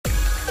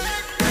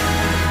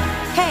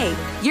Hey,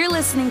 you're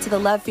listening to the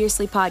Love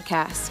Fiercely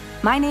podcast.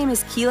 My name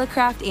is Keela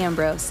Craft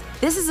Ambrose.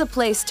 This is a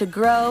place to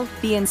grow,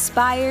 be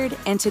inspired,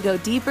 and to go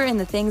deeper in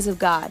the things of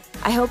God.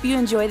 I hope you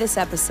enjoy this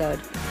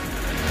episode.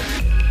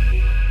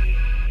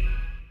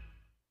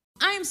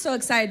 I am so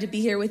excited to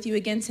be here with you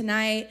again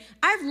tonight.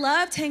 I've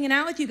loved hanging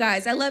out with you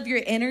guys. I love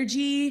your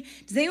energy.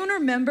 Does anyone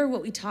remember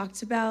what we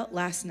talked about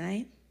last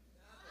night?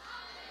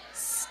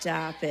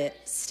 Stop it.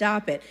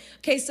 Stop it.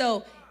 Okay,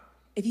 so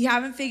if you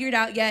haven't figured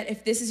out yet,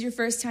 if this is your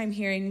first time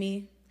hearing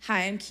me,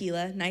 hi, I'm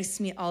Keela. Nice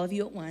to meet all of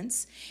you at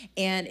once.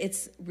 And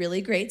it's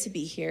really great to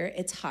be here.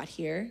 It's hot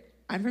here.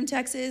 I'm from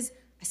Texas.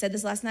 I said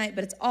this last night,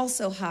 but it's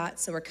also hot,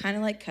 so we're kind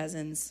of like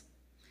cousins.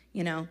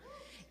 You know,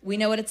 we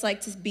know what it's like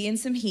to be in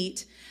some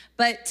heat.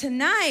 But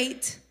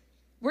tonight,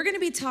 we're going to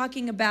be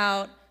talking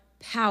about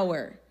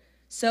power.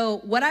 So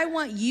what I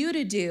want you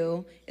to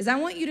do is I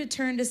want you to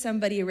turn to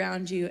somebody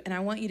around you, and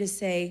I want you to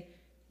say,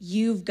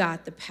 "You've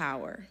got the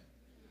power."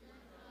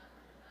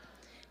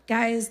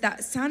 Guys,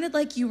 that sounded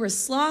like you were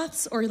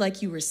sloths or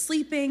like you were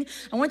sleeping.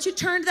 I want you to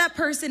turn to that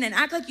person and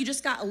act like you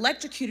just got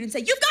electrocuted and say,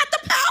 "You've got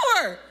the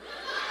power."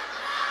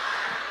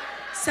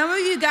 Some of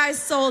you guys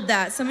sold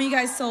that.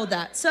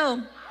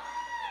 So,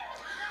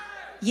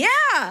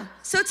 yeah.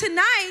 So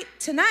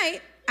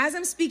tonight, as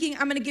I'm speaking,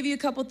 I'm going to give you a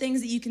couple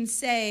things that you can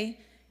say.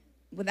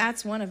 Well,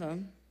 that's one of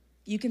them.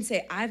 You can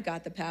say, "I've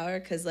got the power,"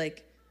 because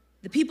like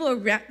the people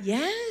around,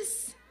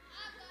 yes.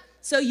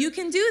 So you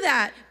can do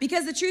that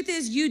because the truth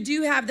is you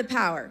do have the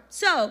power.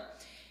 So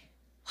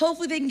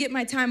hopefully they can get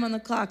my time on the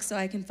clock so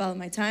I can follow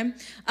my time.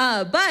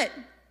 But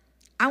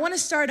I want to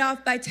start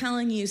off by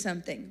telling you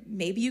something.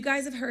 Maybe you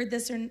guys have heard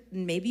this or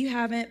maybe you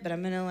haven't, but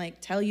I'm going to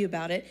tell you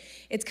about it.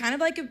 It's kind of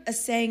like a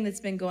saying that's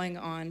been going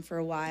on for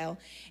a while.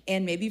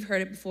 And maybe you've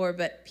heard it before,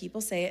 but people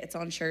say it. It's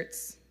on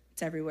shirts.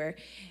 It's everywhere.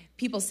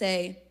 People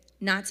say,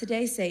 "Not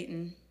today,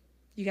 Satan."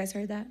 You guys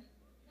heard that?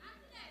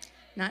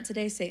 Not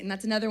today, Satan.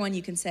 That's another one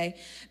you can say.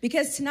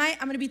 Because tonight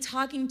I'm going to be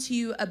talking to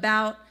you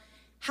about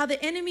how the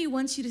enemy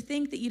wants you to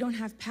think that you don't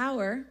have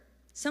power.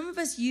 Some of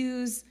us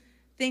use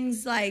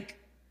things like,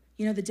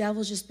 the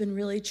devil's just been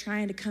really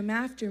trying to come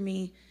after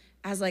me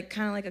as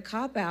kind of like a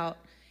cop-out.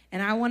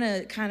 And I want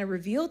to kind of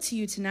reveal to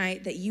you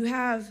tonight that you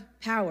have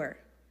power,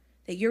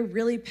 that you're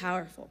really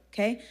powerful,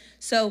 okay?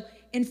 So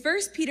in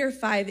 1 Peter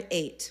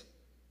 5:8,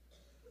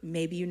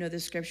 maybe you know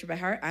this scripture by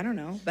heart. I don't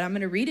know, but I'm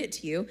going to read it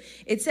to you.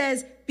 It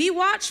says, "Be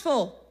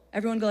watchful."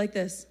 Everyone go like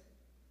this.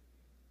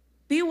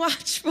 Be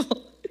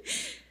watchful.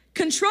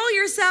 Control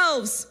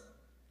yourselves.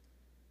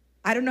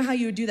 I don't know how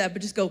you would do that,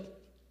 but just go.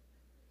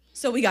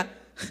 So we got,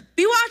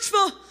 be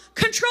watchful.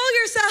 Control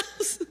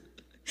yourselves.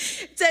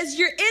 It says,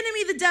 "Your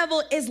enemy, the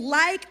devil, is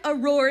like a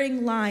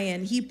roaring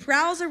lion. He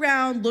prowls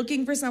around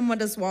looking for someone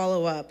to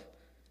swallow up.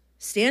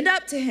 Stand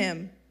up to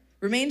him.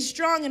 Remain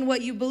strong in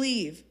what you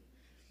believe."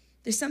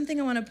 There's something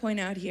I want to point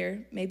out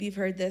here. Maybe you've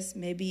heard this.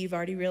 Maybe you've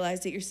already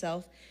realized it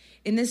yourself.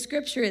 In this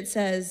scripture, it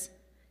says,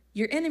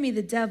 your enemy,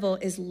 the devil,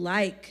 is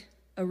like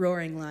a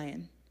roaring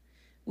lion.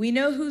 We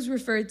know who's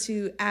referred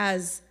to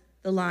as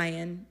the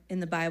lion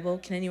in the Bible.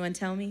 Can anyone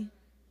tell me?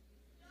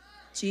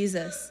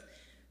 Jesus.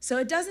 So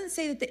it doesn't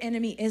say that the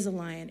enemy is a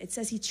lion. It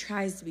says he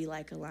tries to be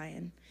like a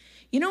lion.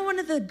 One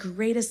of the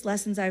greatest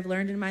lessons I've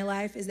learned in my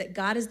life is that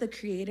God is the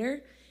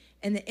creator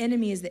and the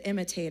enemy is the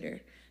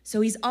imitator.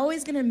 So he's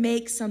always going to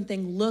make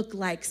something look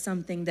like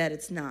something that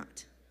it's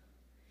not.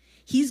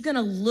 He's going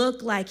to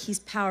look like he's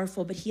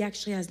powerful, but he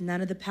actually has none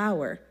of the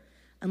power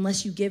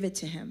unless you give it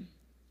to him.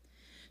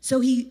 So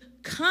he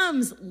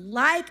comes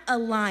like a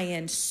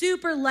lion,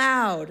 super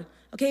loud.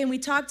 Okay, and we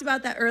talked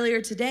about that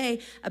earlier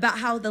today, about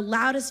how the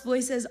loudest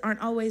voices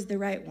aren't always the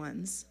right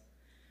ones.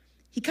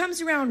 He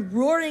comes around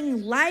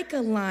roaring like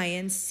a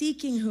lion,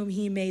 seeking whom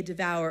he may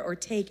devour or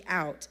take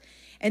out.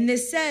 And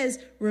this says,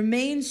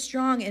 remain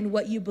strong in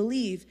what you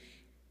believe.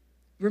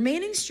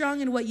 Remaining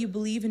strong in what you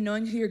believe and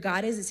knowing who your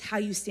God is how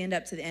you stand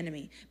up to the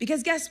enemy.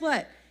 Because guess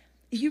what?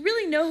 If you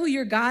really know who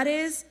your God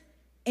is,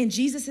 and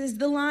Jesus is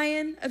the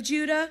Lion of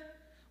Judah,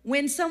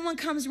 when someone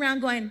comes around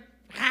going,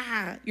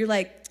 you're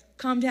like,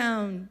 "Calm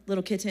down,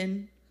 little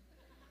kitten.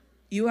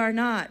 You are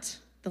not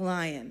the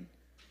lion."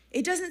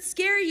 It doesn't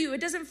scare you.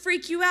 It doesn't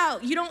freak you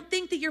out. You don't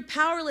think that you're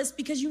powerless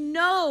because you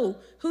know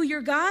who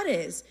your God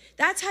is.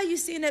 That's how you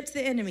stand up to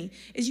the enemy,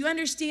 is you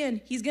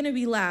understand he's going to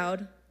be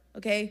loud,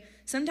 okay?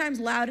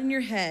 Sometimes loud in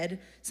your head,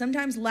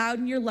 sometimes loud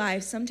in your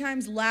life,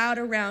 sometimes loud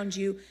around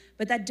you,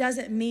 but that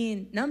doesn't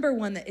mean, number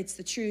one, that it's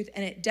the truth,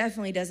 and it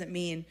definitely doesn't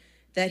mean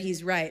that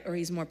he's right or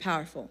he's more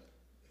powerful.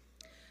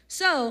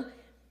 So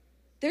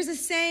there's a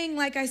saying,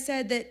 like I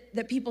said,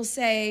 that people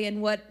say, and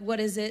what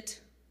is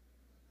it?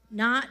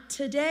 Not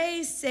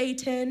today,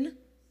 Satan. You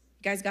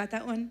guys got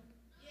that one?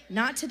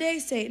 Not today,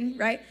 Satan,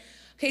 right?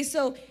 Okay,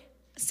 so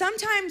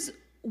sometimes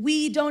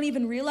we don't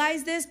even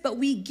realize this, but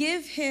we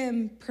give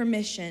him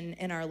permission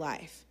in our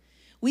life.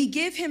 We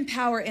give him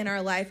power in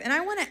our life. And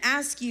I want to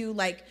ask you,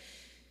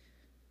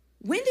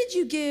 when did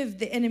you give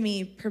the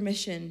enemy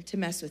permission to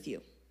mess with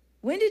you?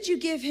 When did you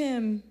give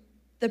him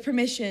the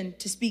permission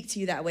to speak to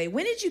you that way?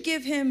 When did you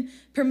give him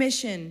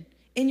permission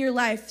in your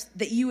life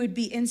that you would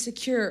be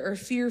insecure or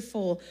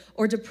fearful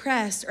or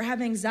depressed or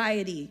have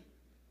anxiety?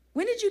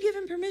 When did you give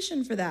him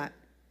permission for that?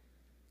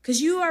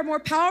 Because you are more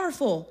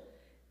powerful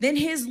than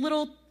his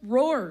little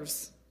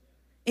roars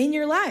in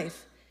your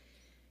life.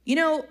 You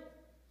know,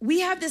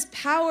 we have this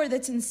power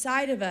that's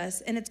inside of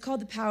us, and it's called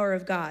the power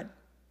of God.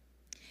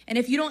 And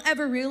if you don't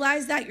ever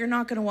realize that, you're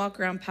not going to walk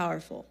around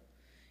powerful.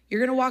 You're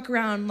going to walk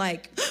around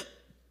like,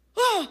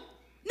 oh,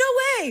 no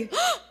way.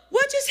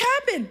 What just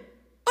happened?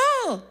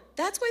 Oh,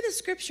 that's why the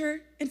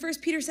scripture in 1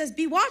 Peter says,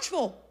 be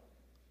watchful.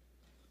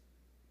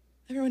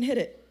 Everyone hit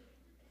it.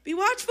 Be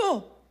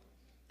watchful.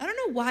 I don't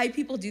know why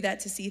people do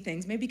that to see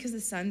things. Maybe because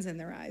the sun's in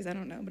their eyes. I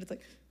don't know, but it's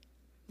like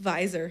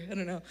visor. I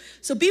don't know.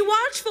 So be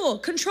watchful.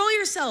 Control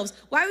yourselves.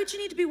 Why would you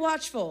need to be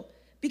watchful?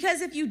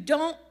 Because if you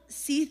don't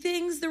see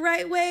things the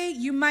right way,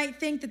 you might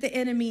think that the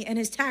enemy and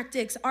his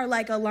tactics are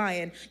like a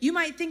lion. You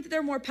might think that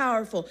they're more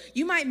powerful.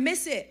 You might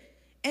miss it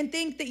and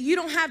think that you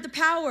don't have the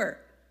power.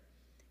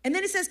 And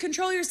then it says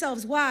control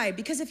yourselves. Why?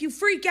 Because if you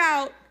freak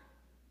out,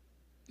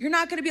 you're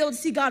not going to be able to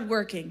see God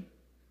working.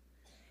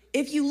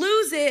 If you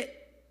lose it,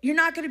 you're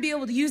not going to be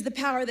able to use the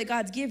power that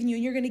God's given you,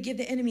 and you're going to give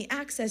the enemy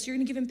access. You're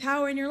going to give him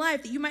power in your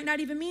life that you might not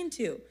even mean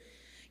to.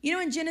 You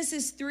know, in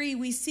Genesis 3,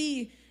 we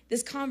see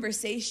this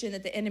conversation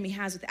that the enemy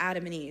has with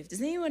Adam and Eve.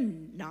 Does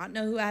anyone not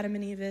know who Adam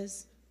and Eve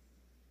is?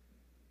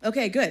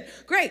 Okay, good.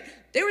 Great.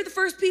 They were the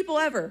first people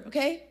ever,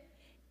 okay?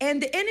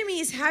 And the enemy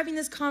is having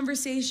this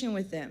conversation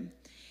with them.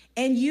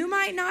 And you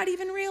might not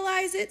even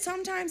realize it.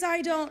 Sometimes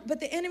I don't. But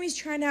the enemy's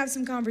trying to have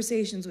some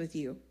conversations with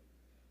you.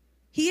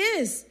 He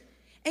is.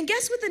 And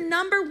guess what the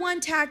number one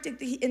tactic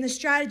in the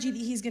strategy that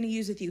he's going to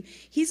use with you?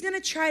 He's going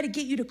to try to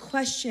get you to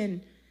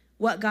question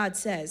what God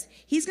says.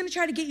 He's going to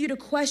try to get you to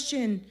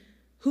question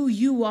who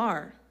you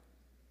are.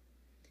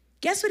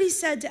 Guess what he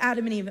said to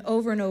Adam and Eve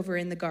over and over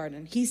in the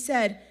garden? He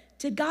said,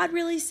 did God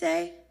really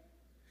say?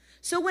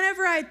 So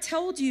whenever I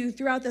told you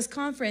throughout this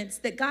conference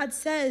that God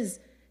says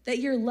that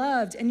you're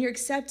loved and you're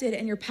accepted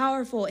and you're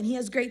powerful and he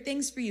has great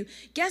things for you,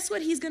 guess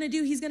what he's going to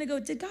do? He's going to go,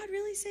 did God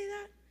really say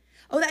that?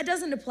 Oh, that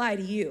doesn't apply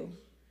to you.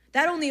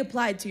 That only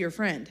applied to your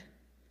friend.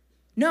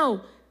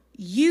 No,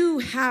 you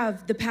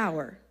have the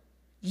power.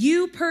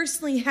 You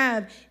personally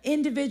have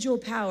individual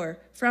power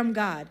from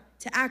God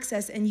to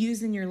access and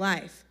use in your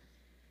life.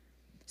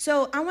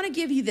 So I want to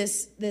give you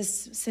this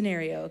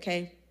scenario,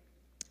 okay?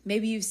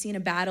 Maybe you've seen a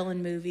battle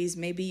in movies.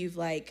 Maybe you've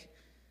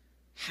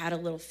had a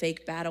little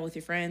fake battle with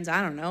your friends.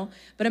 I don't know.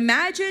 But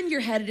imagine you're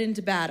headed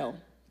into battle,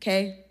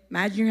 okay?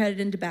 Imagine you're headed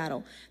into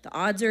battle. The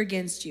odds are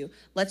against you.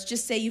 Let's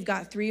just say you've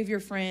got 3 of your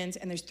friends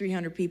and there's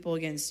 300 people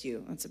against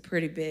you. That's a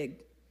pretty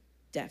big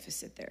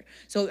deficit there.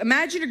 So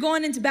imagine you're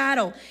going into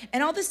battle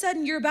and all of a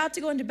sudden you're about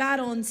to go into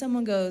battle and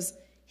someone goes,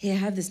 hey, I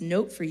have this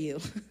note for you.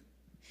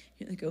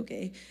 You're like,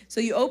 okay. So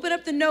you open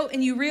up the note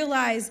and you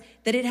realize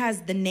that it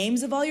has the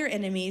names of all your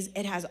enemies.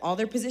 It has all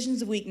their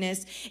positions of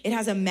weakness. It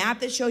has a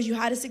map that shows you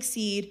how to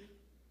succeed.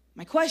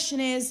 My question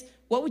is,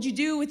 what would you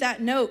do with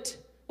that note?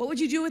 What would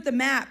you do with the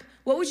map?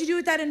 What would you do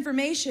with that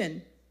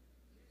information?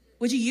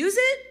 Would you use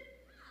it?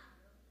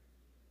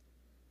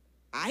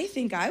 I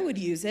think I would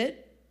use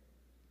it.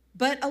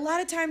 But a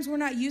lot of times we're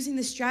not using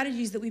the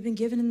strategies that we've been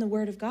given in the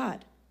Word of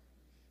God.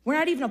 We're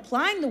not even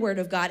applying the Word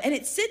of God. And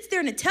it sits there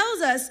and it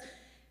tells us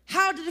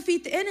how to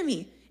defeat the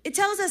enemy. It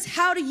tells us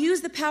how to use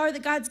the power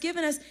that God's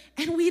given us,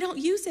 and we don't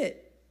use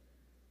it.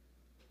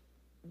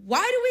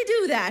 Why do we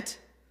do that?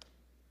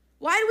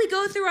 Why do we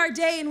go through our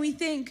day and we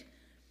think,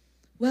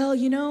 well,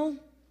 you know,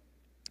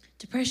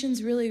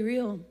 depression's really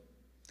real.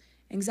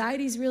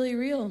 Anxiety's really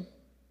real.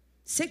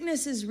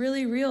 Sickness is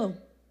really real.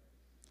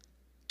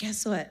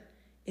 Guess what?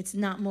 It's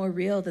not more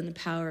real than the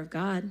power of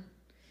God.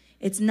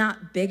 It's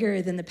not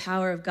bigger than the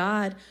power of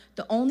God.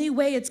 The only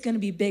way it's going to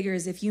be bigger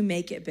is if you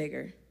make it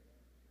bigger.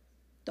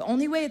 The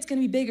only way it's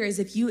going to be bigger is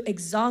if you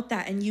exalt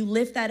that and you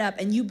lift that up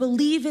and you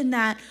believe in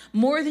that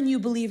more than you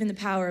believe in the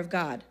power of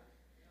God.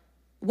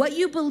 What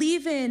you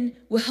believe in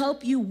will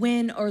help you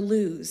win or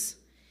lose.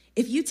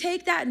 If you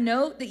take that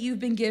note that you've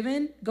been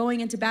given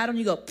going into battle and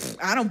you go,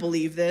 I don't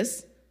believe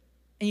this,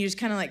 and you just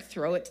kind of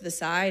throw it to the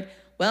side,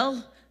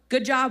 well,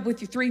 good job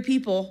with your 3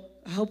 people.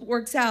 I hope it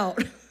works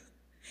out.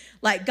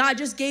 God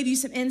just gave you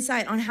some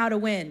insight on how to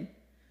win.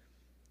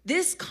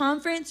 This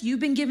conference, you've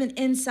been given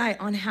insight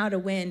on how to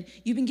win.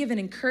 You've been given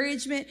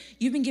encouragement.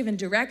 You've been given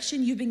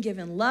direction. You've been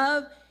given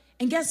love.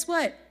 And guess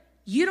what?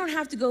 You don't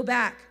have to go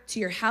back to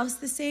your house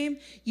the same.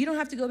 You don't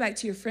have to go back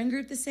to your friend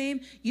group the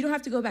same. You don't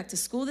have to go back to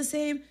school the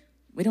same.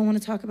 We don't want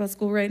to talk about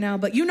school right now,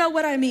 but you know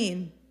what I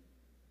mean.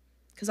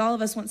 Because all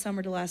of us want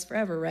summer to last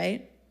forever,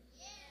 right?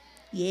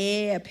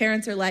 Yeah,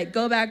 parents are like,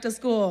 go back to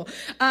school.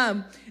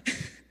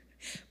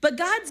 But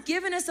God's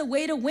given us a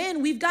way to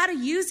win. We've got to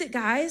use it,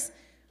 guys.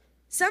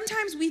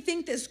 Sometimes we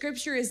think that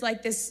scripture is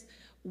like this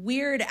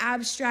weird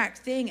abstract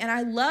thing, and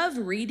I love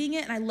reading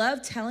it, and I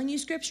love telling you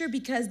scripture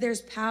because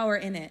there's power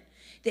in it.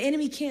 The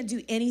enemy can't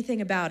do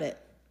anything about it.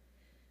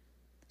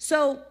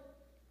 So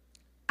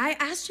I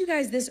asked you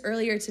guys this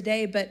earlier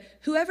today, but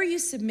whoever you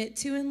submit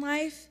to in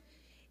life,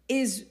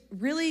 is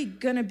really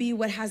gonna be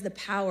what has the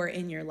power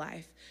in your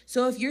life.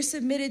 So if you're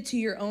submitted to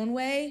your own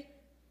way,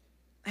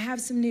 I have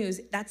some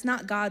news. That's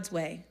not God's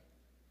way.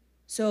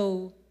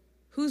 So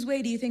whose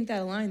way do you think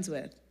that aligns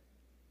with?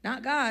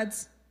 Not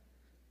God's.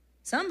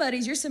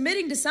 Somebody's. You're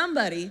submitting to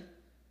somebody.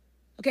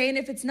 Okay, and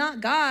if it's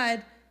not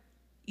God,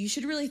 you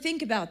should really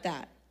think about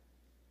that.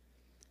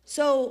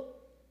 So,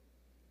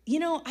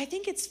 I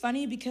think it's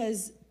funny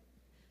because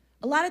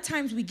a lot of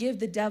times we give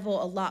the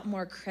devil a lot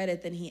more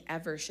credit than he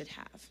ever should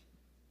have.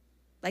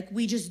 Like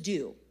we just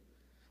do.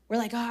 We're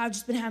like, I've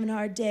just been having a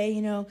hard day,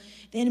 the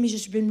enemy's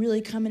just been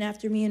really coming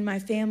after me and my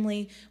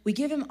family. We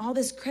give him all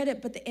this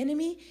credit, but the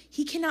enemy,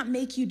 he cannot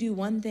make you do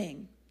one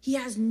thing. He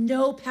has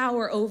no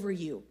power over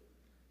you.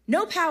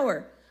 No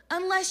power,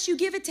 unless you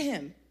give it to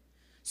him.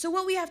 So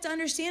what we have to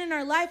understand in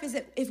our life is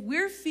that if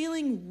we're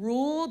feeling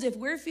ruled, if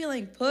we're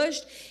feeling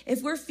pushed,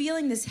 if we're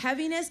feeling this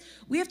heaviness,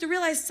 we have to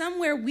realize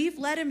somewhere we've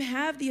let him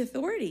have the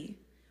authority.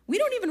 We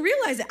don't even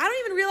realize it. I don't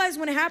even realize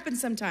when it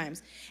happens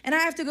sometimes. And I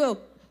have to go,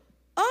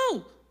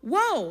 oh,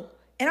 whoa.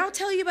 And I'll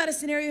tell you about a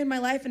scenario in my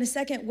life in a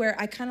second where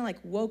I kind of like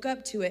woke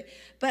up to it.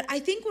 But I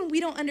think when we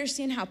don't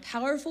understand how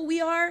powerful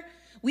we are,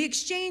 we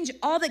exchange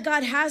all that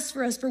God has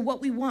for us for what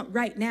we want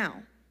right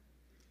now.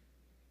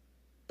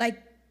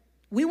 Like,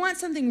 we want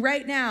something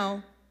right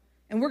now,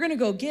 and we're going to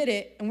go get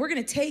it, and we're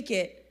going to take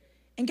it.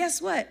 And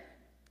guess what?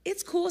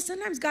 It's cool.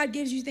 Sometimes God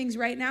gives you things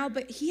right now,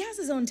 but he has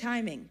his own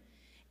timing.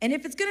 And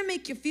if it's going to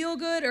make you feel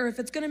good, or if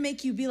it's going to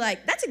make you be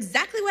like, that's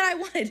exactly what I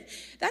wanted,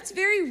 that's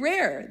very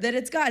rare that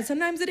it's God.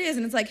 Sometimes it is,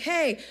 and it's like,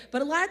 hey,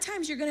 but a lot of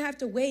times you're going to have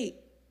to wait.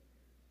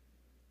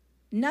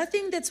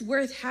 Nothing that's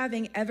worth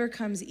having ever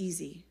comes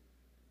easy.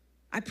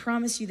 I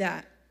promise you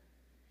that.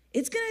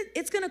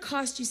 It's gonna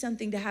cost you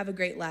something to have a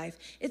great life.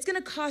 It's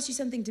gonna cost you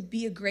something to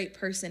be a great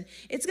person.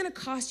 It's gonna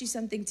cost you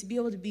something to be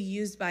able to be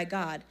used by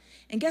God.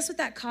 And guess what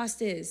that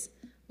cost is?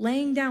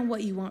 Laying down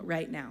what you want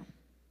right now.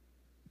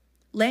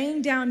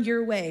 Laying down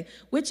your way,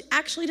 which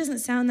actually doesn't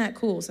sound that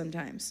cool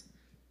sometimes.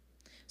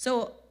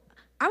 So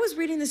I was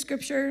reading the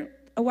scripture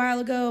a while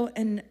ago,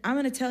 and I'm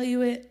gonna tell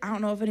you it. I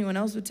don't know if anyone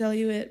else would tell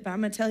you it, but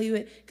I'm gonna tell you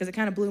it because it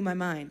kind of blew my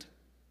mind.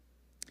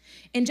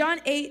 In John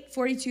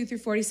 8:42 through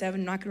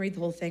 47, I'm not going to read the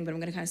whole thing, but I'm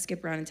going to kind of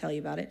skip around and tell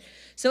you about it.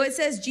 So it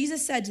says,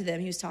 Jesus said to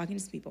them, he was talking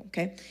to people,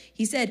 okay?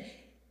 He said,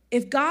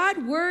 if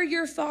God were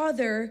your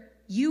father,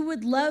 you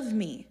would love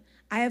me.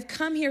 I have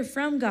come here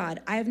from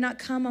God. I have not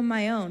come on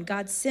my own.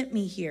 God sent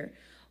me here.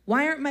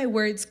 Why aren't my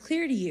words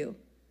clear to you?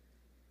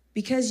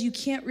 Because you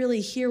can't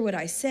really hear what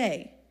I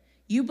say.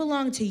 You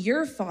belong to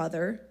your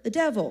father, the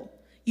devil.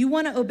 You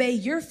want to obey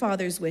your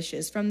father's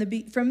wishes. From the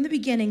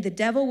beginning, the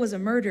devil was a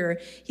murderer.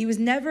 He's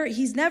never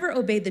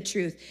obeyed the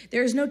truth.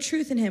 There is no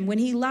truth in him. When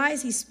he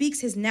lies, he speaks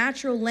his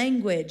natural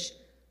language,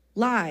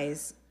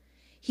 lies.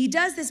 He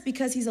does this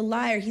because he's a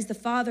liar. He's the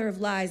father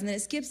of lies. And then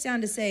it skips down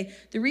to say,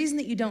 the reason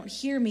that you don't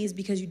hear me is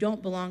because you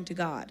don't belong to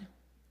God.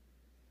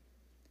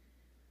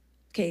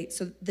 Okay,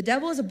 so the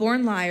devil is a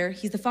born liar.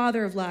 He's the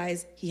father of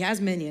lies. He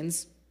has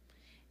minions.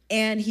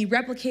 And he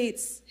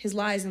replicates his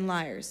lies and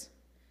liars.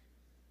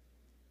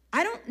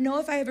 I don't know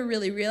if I ever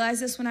really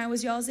realized this when I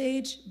was y'all's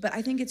age, but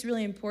I think it's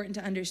really important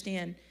to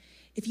understand.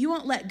 If you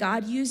won't let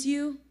God use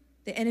you,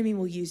 the enemy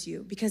will use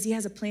you because he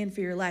has a plan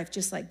for your life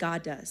just like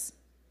God does.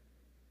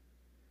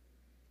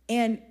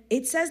 And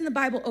it says in the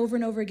Bible over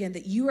and over again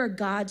that you are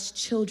God's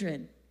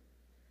children.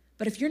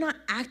 But if you're not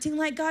acting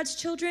like God's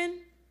children,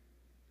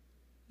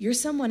 you're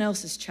someone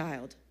else's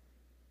child.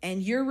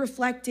 And you're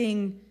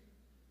reflecting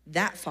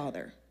that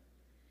father.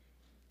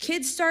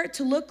 Kids start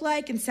to look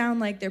like and sound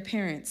like their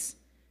parents.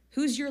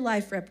 Who's your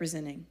life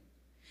representing?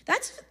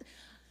 Does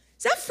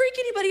that freak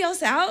anybody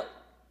else out?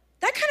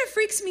 That kind of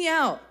freaks me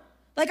out.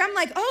 Like, I'm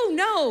like,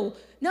 oh,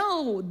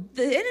 no,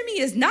 the enemy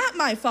is not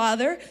my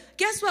father.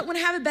 Guess what? When I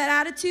have a bad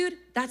attitude,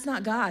 that's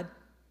not God.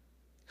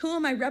 Who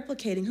am I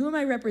replicating? Who am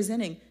I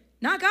representing?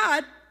 Not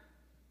God.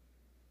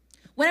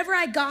 Whenever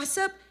I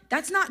gossip,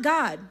 that's not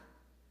God.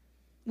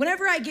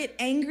 Whenever I get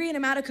angry and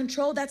I'm out of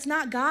control, that's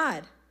not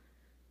God.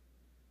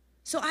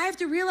 So I have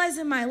to realize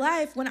in my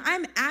life, when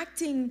I'm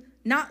acting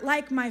not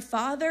like my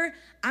father,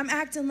 I'm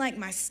acting like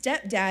my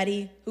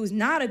stepdaddy, who's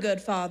not a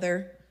good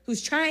father,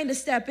 who's trying to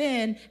step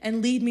in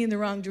and lead me in the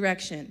wrong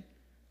direction.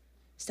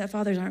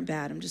 Stepfathers aren't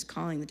bad. I'm just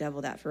calling the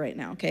devil that for right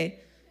now, okay?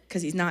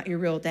 Because he's not your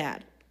real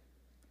dad.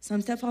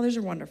 Some stepfathers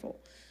are wonderful.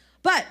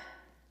 But,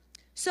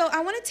 so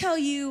I want to tell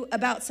you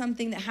about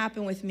something that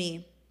happened with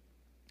me.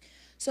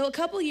 So a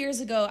couple years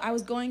ago, I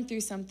was going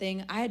through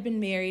something. I had been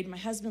married. My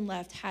husband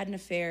left, had an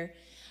affair.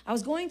 I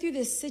was going through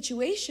this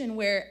situation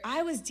where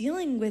I was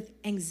dealing with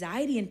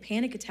anxiety and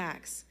panic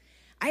attacks.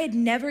 I had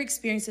never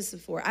experienced this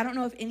before. I don't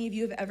know if any of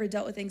you have ever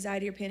dealt with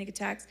anxiety or panic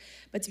attacks,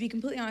 but to be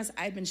completely honest,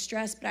 I had been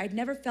stressed, but I'd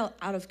never felt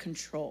out of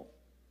control,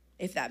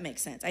 if that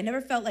makes sense. I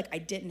never felt like I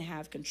didn't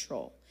have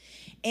control.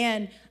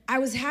 And I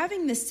was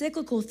having this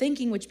cyclical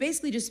thinking, which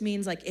basically just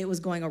means like it was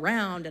going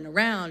around and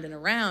around and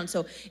around.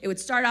 So it would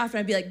start off and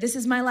I'd be like, this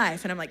is my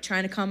life. And I'm like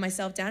trying to calm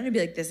myself down and be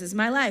like, this is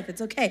my life.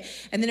 It's okay.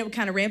 And then it would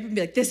kind of ramp up and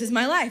be like, this is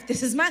my life.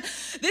 This is my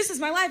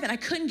life. And I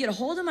couldn't get a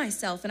hold of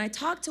myself. And I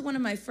talked to one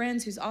of my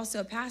friends who's also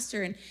a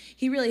pastor, and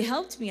he really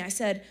helped me. I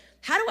said,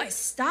 how do I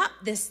stop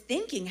this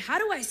thinking? How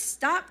do I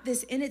stop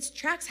this in its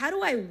tracks? How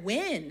do I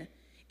win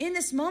in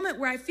this moment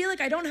where I feel like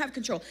I don't have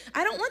control?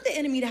 I don't want the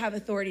enemy to have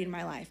authority in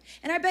my life.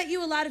 And I bet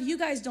you a lot of you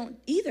guys don't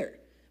either.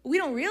 We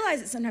don't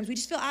realize it sometimes. We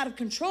just feel out of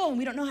control and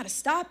we don't know how to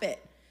stop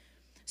it.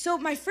 So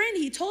my friend,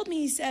 he told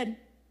me, he said,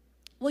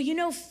 well, you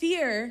know,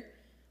 fear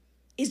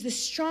is the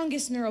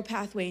strongest neural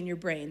pathway in your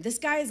brain. This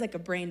guy is like a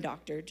brain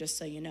doctor, just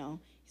so you know.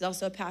 He's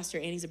also a pastor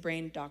and he's a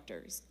brain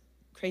doctor. He's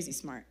crazy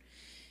smart.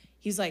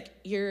 He's like,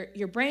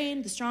 your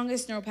brain, the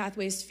strongest neural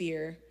pathway is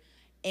fear.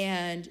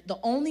 And the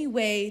only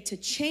way to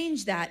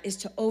change that is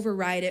to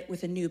override it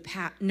with a new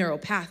neural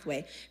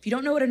pathway. If you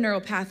don't know what a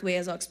neural pathway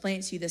is, I'll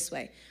explain it to you this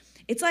way.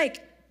 It's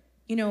like,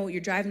 you know,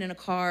 you're driving in a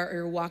car or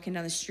you're walking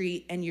down the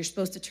street and you're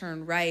supposed to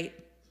turn right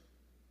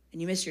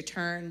and you miss your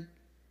turn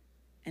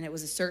and it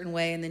was a certain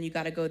way and then you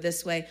got to go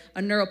this way.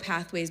 A neural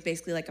pathway is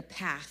basically like a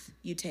path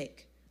you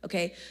take.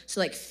 Okay,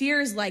 so like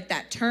fear is like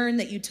that turn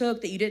that you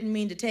took that you didn't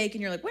mean to take,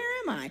 and you're like,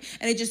 where am I?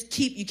 And it just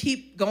you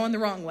keep going the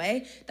wrong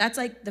way. That's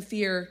like the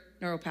fear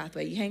neural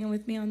pathway. You hanging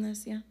with me on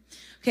this? Yeah.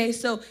 Okay,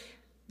 so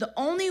the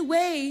only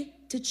way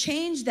to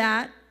change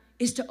that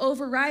is to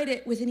override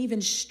it with an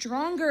even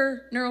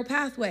stronger neural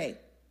pathway.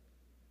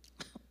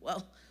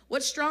 Well,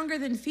 what's stronger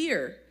than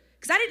fear?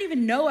 Because I didn't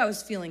even know I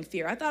was feeling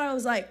fear. I thought I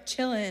was like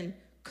chilling,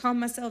 calm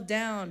myself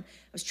down.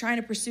 I was trying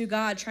to pursue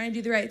God, trying to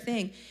do the right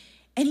thing.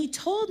 And he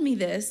told me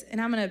this, and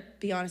I'm going to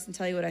be honest and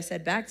tell you what I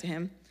said back to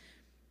him.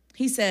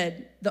 He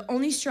said, the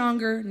only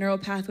stronger neural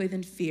pathway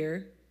than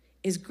fear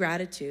is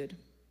gratitude.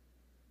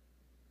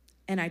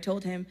 And I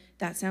told him,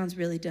 that sounds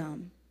really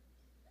dumb.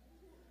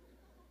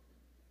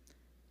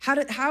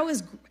 How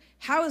is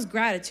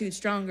gratitude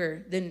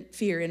stronger than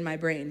fear in my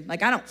brain?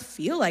 Like, I don't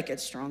feel like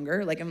it's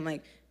stronger. Like, I'm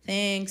like,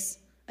 thanks.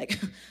 Like,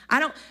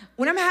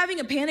 when I'm having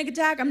a panic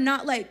attack, I'm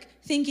not like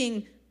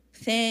thinking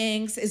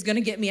thanks is going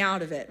to get me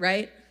out of it,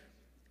 right?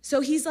 So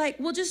he's like,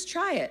 well, just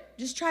try it.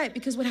 Just try it.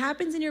 Because what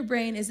happens in your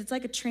brain is it's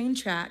like a train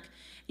track.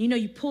 You know,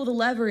 you pull the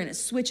lever and it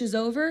switches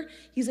over.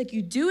 He's like,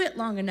 you do it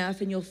long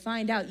enough and you'll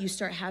find out you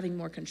start having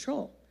more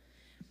control.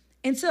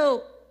 And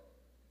so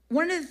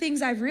one of the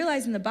things I've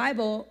realized in the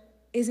Bible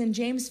is in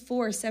James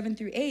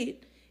 4:7-8,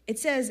 it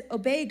says,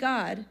 obey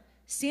God,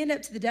 stand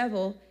up to the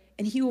devil,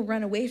 and he will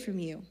run away from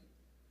you.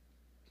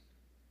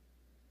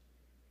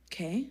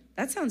 Okay,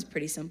 that sounds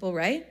pretty simple,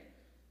 right?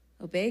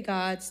 Obey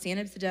God, stand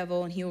up to the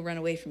devil, and he will run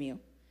away from you.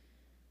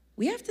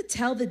 We have to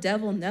tell the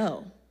devil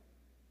no.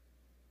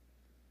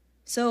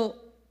 So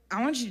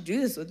I want you to do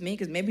this with me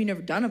because maybe you've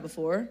never done it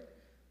before.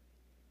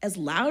 As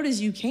loud as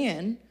you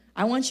can,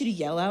 I want you to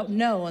yell out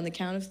no on the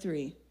count of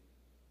 3.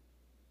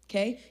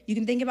 Okay? You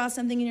can think about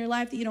something in your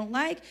life that you don't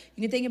like.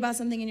 You can think about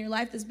something in your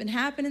life that's been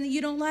happening that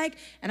you don't like.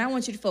 And I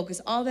want you to focus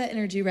all that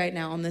energy right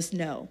now on this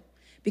no.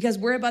 Because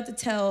we're about to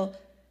tell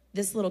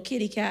this little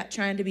kitty cat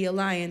trying to be a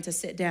lion to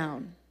sit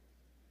down.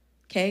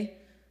 Okay?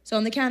 So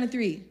on the count of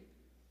 3, I'm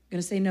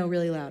going to say no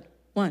really loud.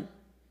 1,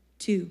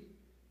 2,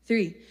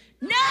 3.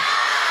 No!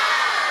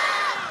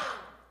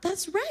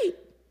 That's right.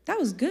 That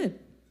was good.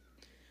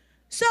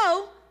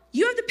 So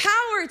you have the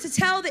power to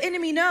tell the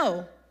enemy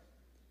no.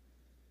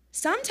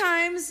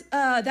 Sometimes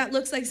that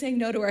looks like saying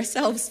no to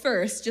ourselves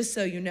first, just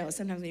so you know.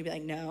 Sometimes we'd be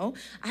like, no.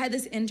 I had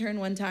this intern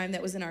one time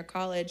that was in our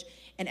college,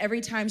 and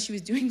every time she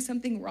was doing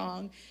something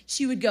wrong,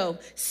 she would go,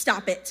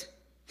 stop it.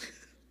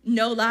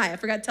 No lie. I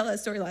forgot to tell that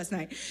story last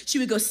night. She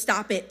would go,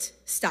 stop it.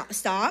 Stop.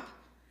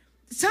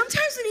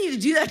 Sometimes we need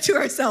to do that to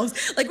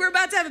ourselves. Like we're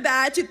about to have a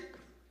bad attitude.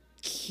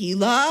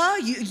 Keela,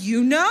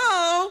 you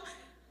know.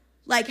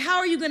 Like, how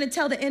are you going to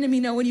tell the enemy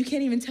no when you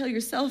can't even tell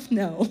yourself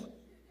no?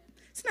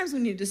 Sometimes we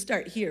need to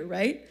start here,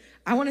 right?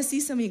 I want to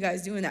see some of you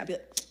guys doing that. Be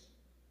like,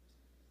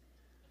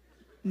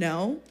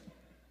 no.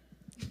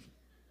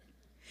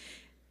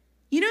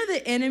 You know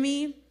the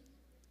enemy,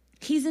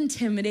 he's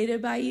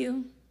intimidated by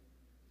you.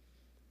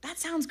 That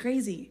sounds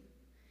crazy.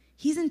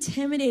 He's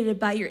intimidated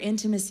by your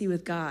intimacy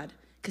with God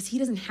because he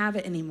doesn't have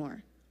it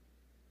anymore.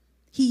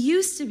 He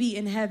used to be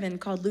in heaven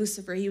called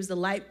Lucifer. He was the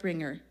light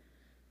bringer.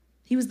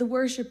 He was the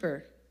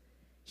worshiper.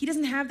 He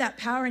doesn't have that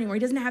power anymore. He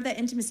doesn't have that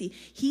intimacy.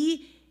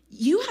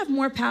 You have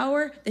more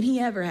power than he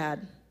ever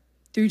had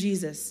through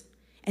Jesus.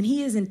 And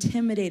he is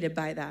intimidated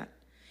by that.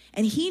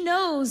 And he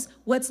knows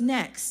what's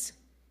next.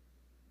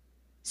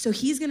 So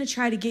he's going to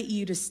try to get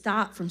you to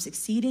stop from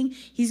succeeding.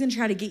 He's going to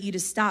try to get you to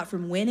stop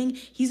from winning.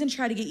 He's going to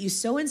try to get you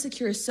so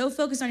insecure, so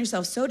focused on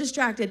yourself, so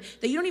distracted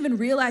that you don't even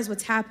realize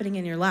what's happening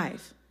in your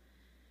life.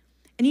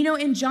 And you know,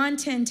 in John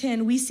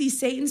 10:10, we see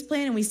Satan's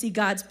plan and we see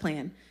God's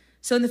plan.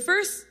 So in the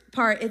first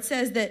part, it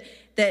says that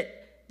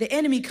the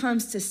enemy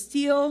comes to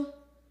steal,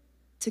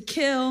 to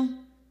kill,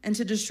 and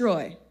to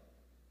destroy.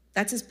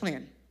 That's his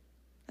plan.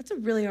 That's a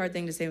really hard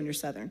thing to say when you're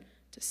Southern.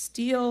 to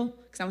steal,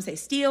 because I want to say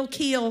steal,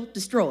 kill,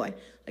 destroy.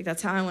 Like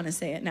that's how I want to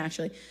say it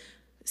naturally.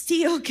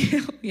 Steal,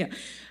 kill, yeah.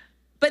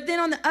 But then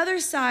on the other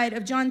side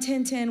of John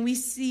 10:10, we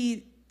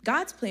see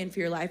God's plan for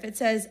your life. It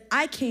says,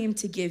 I came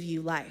to give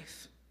you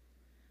life.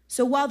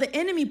 So while the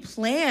enemy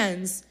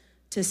plans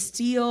to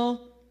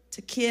steal,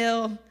 to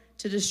kill,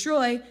 to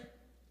destroy,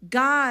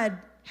 God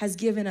has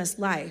given us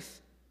life.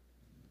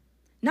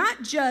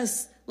 Not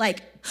just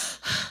like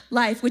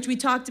life, which we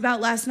talked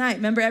about last night.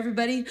 Remember,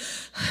 everybody?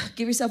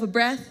 Give yourself a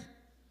breath.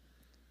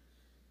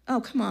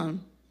 Oh, come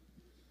on.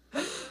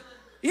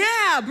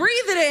 Yeah, breathe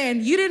it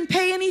in. You didn't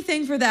pay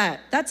anything for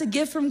that. That's a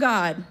gift from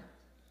God.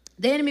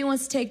 The enemy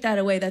wants to take that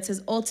away. That's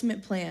his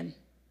ultimate plan.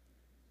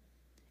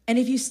 And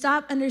if you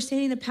stop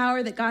understanding the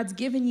power that God's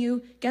given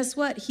you, guess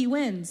what? He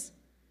wins.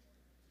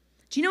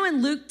 Do you know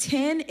in Luke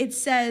 10, it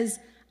says,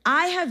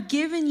 I have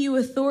given you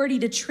authority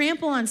to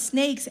trample on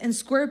snakes and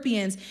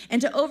scorpions and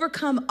to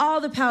overcome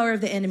all the power of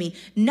the enemy.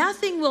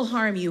 Nothing will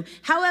harm you.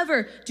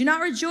 However, do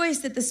not rejoice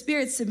that the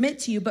spirits submit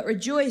to you, but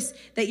rejoice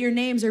that your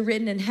names are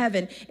written in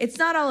heaven. It's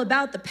not all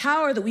about the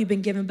power that we've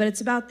been given, but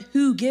it's about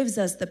who gives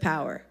us the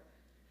power.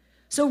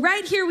 So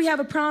right here we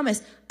have a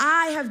promise.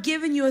 I have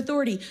given you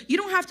authority. You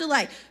don't have to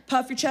like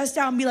puff your chest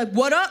out and be like,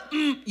 what up?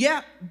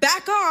 Yeah,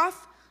 back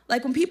off.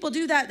 Like when people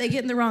do that, they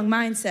get in the wrong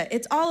mindset.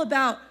 It's all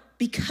about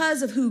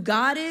because of who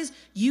God is,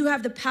 you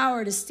have the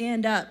power to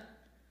stand up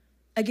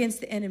against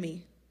the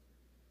enemy.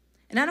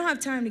 And I don't have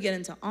time to get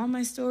into all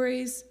my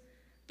stories,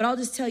 but I'll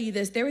just tell you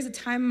this. There was a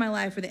time in my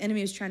life where the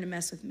enemy was trying to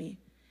mess with me.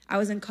 I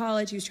was in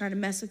college. He was trying to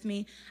mess with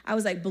me. I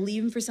was like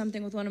believing for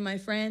something with one of my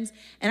friends.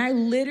 And I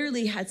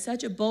literally had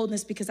such a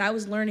boldness because I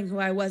was learning who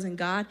I was in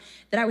God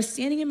that I was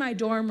standing in my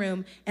dorm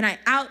room and I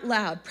out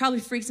loud,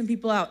 probably freaked some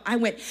people out. I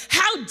went,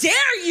 how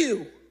dare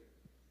you?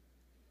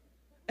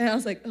 And I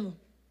was like, oh.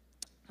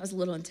 I was a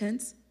little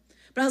intense,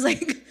 but I was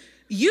like,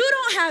 you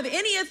don't have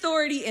any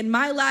authority in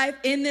my life,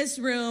 in this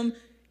room.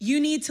 You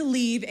need to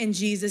leave in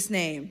Jesus'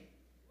 name.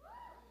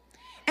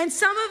 And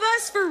some of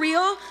us, for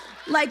real,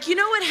 like, you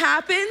know what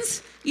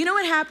happens? You know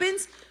what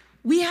happens?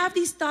 We have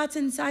these thoughts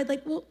inside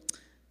like, well,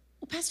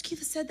 Pastor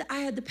Keith said that I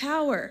had the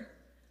power.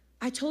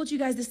 I told you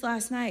guys this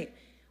last night.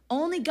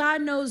 Only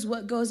God knows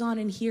what goes on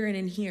in here and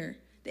in here.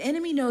 The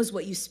enemy knows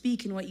what you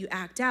speak and what you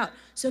act out.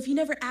 So if you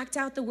never act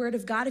out the word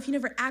of God, if you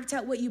never act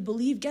out what you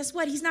believe, guess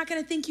what? He's not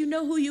going to think you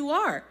know who you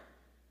are.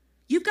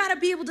 You've got to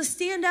be able to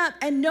stand up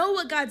and know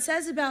what God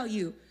says about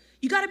you.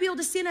 You got to be able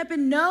to stand up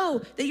and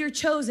know that you're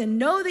chosen,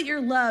 know that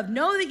you're loved,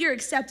 know that you're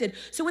accepted.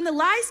 So when the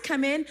lies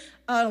come in,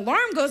 an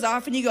alarm goes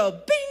off and you go,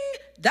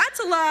 bing,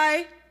 that's a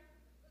lie.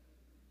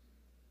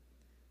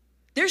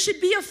 There should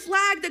be a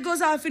flag that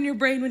goes off in your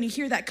brain when you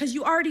hear that because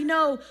you already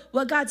know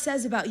what God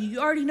says about you.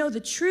 You already know the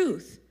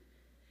truth.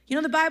 You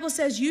know, the Bible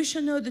says you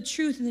shall know the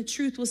truth and the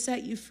truth will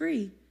set you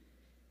free.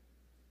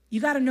 You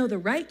got to know the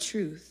right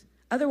truth.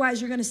 Otherwise,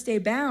 you're going to stay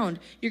bound.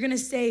 You're going to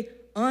stay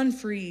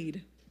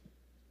unfreed.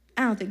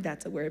 I don't think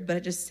that's a word, but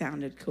it just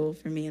sounded cool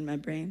for me in my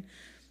brain.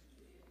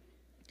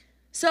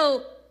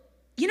 So,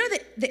 you know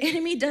that the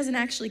enemy doesn't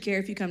actually care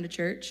if you come to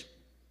church.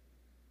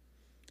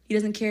 He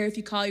doesn't care if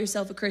you call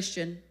yourself a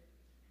Christian.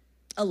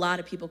 A lot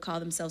of people call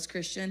themselves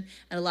Christian,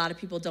 and a lot of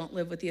people don't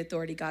live with the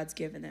authority God's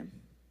given them.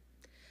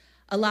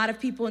 A lot of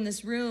people in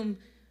this room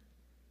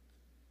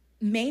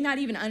may not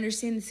even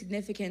understand the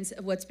significance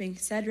of what's being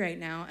said right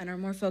now and are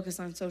more focused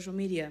on social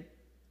media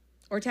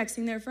or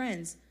texting their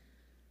friends.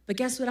 But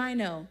guess what I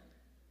know?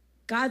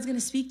 God's going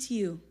to speak to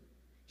you.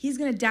 He's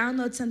going to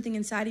download something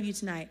inside of you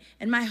tonight.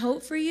 And my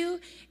hope for you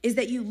is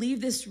that you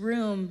leave this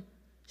room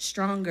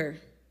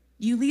stronger.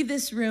 You leave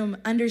this room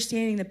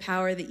understanding the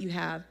power that you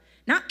have.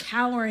 Not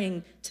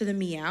cowering to the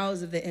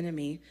meows of the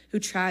enemy who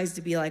tries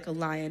to be like a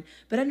lion,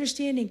 but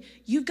understanding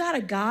you've got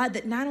a God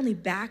that not only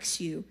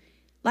backs you,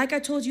 like I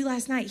told you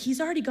last night,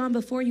 he's already gone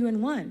before you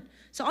and won.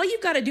 So all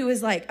you've got to do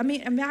is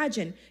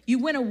imagine you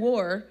win a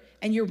war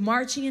and you're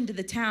marching into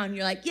the town.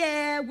 You're like,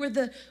 yeah, we're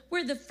the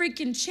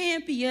freaking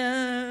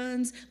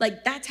champions.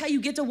 Like that's how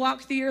you get to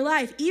walk through your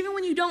life. Even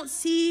when you don't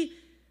see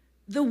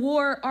the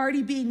war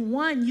already being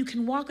won, you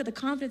can walk with the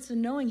confidence of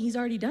knowing he's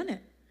already done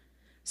it.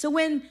 So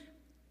when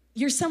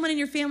someone in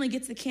your family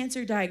gets the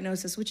cancer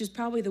diagnosis, which is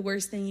probably the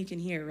worst thing you can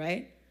hear,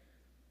 right?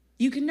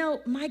 You can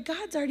know, my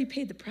God's already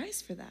paid the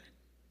price for that.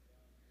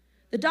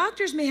 The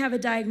doctors may have a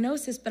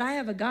diagnosis, but I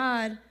have a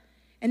God,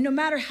 and no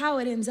matter how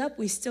it ends up,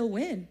 we still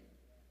win.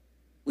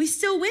 We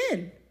still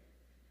win.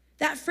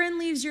 That friend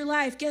leaves your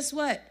life, guess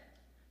what?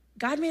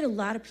 God made a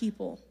lot of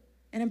people,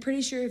 and I'm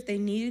pretty sure if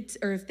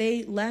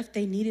they left,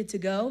 they needed to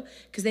go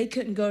because they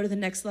couldn't go to the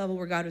next level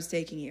where God was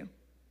taking you.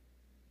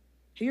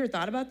 Have you ever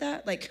thought about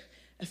that? Like,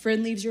 a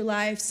friend leaves your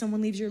life,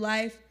 someone leaves your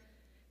life.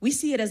 We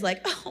see it as like,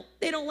 oh,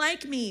 they don't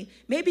like me.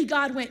 Maybe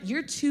God went,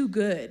 you're too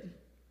good.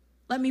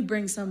 Let me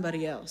bring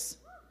somebody else.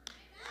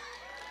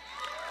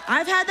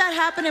 I've had that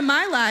happen in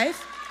my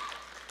life.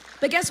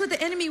 But guess what the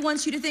enemy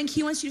wants you to think?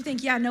 He wants you to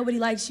think, yeah, nobody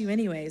likes you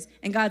anyways.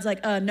 And God's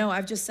like, no,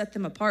 I've just set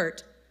them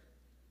apart.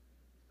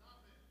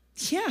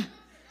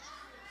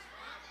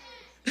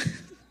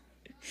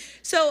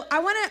 So I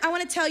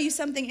want to tell you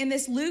something in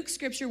this Luke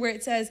scripture where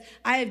it says,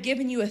 I have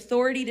given you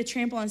authority to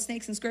trample on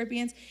snakes and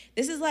scorpions.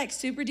 This is like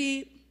super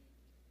deep.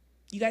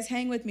 You guys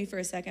hang with me for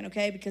a second,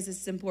 okay? Because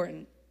this is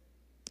important.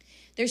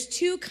 There's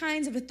two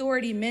kinds of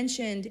authority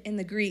mentioned in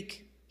the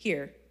Greek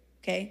here,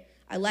 okay?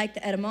 I like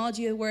the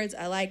etymology of words.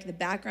 I like the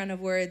background of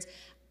words.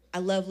 I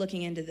love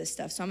looking into this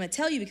stuff. So I'm going to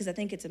tell you because I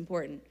think it's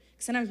important.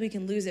 Sometimes we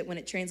can lose it when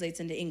it translates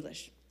into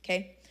English,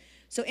 okay?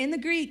 So in the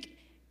Greek,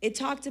 it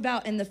talked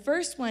about, in the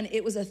first one,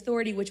 it was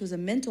authority, which was a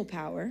mental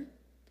power.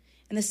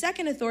 And the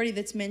second authority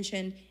that's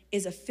mentioned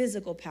is a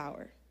physical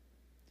power.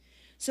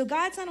 So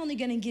God's not only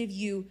going to give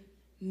you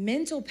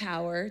mental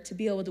power to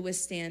be able to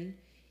withstand,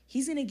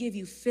 he's going to give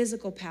you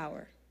physical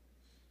power.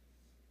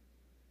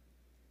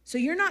 So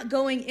you're not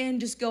going in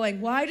just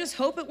going, well, I just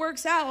hope it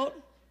works out.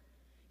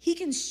 He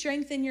can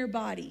strengthen your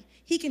body.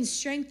 He can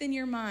strengthen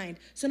your mind.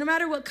 So no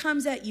matter what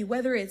comes at you,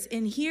 whether it's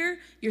in here,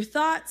 your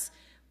thoughts,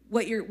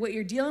 what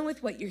you're dealing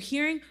with, what you're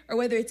hearing, or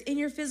whether it's in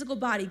your physical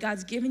body,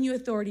 God's given you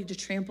authority to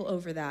trample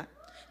over that,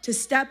 to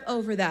step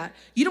over that.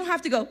 You don't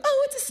have to go,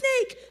 oh, it's a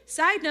snake.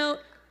 Side note,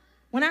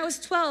 when I was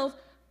 12,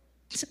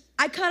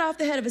 I cut off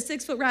the head of a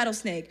 6-foot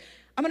rattlesnake.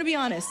 I'm gonna be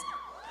honest.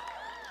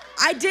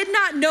 I did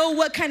not know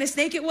what kind of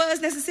snake it was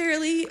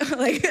necessarily.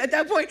 Like at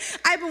that point,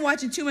 I've been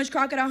watching too much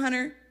Crocodile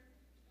Hunter.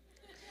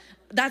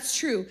 That's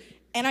true.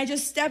 And I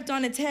just stepped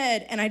on its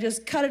head and I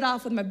just cut it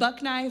off with my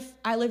buck knife.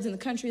 I lived in the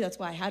country, that's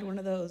why I had one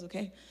of those,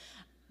 okay?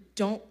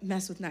 Don't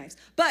mess with knives.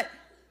 But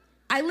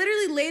I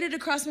literally laid it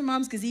across my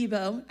mom's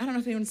gazebo. I don't know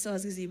if anyone still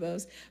has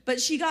gazebos. But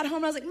she got home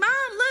and I was like,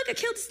 Mom, look, I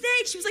killed a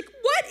snake. She was like,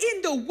 what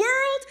in the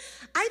world?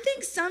 I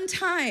think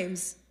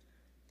sometimes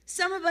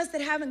some of us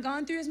that haven't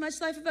gone through as much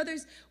life of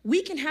others,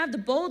 we can have the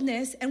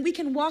boldness and we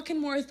can walk in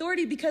more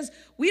authority because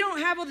we don't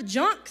have all the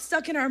junk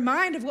stuck in our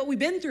mind of what we've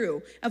been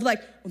through. Of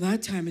like, well,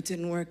 that time it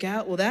didn't work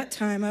out. Well, that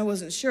time I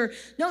wasn't sure.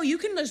 No, you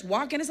can just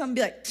walk into something and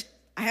be like,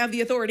 I have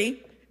the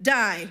authority.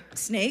 Die,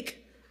 snake.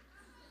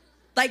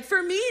 Like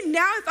for me,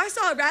 now if I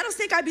saw a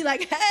rattlesnake, I'd be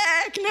like,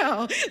 heck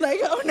no. Like,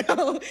 oh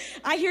no.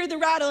 I hear the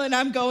rattle and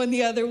I'm going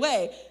the other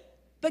way.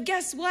 But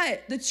guess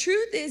what? The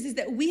truth is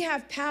that we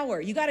have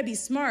power. You got to be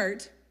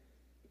smart.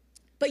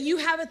 But you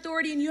have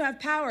authority and you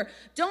have power.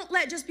 Don't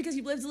let, just because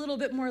you've lived a little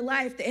bit more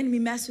life, the enemy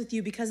mess with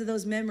you because of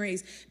those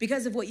memories,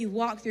 because of what you've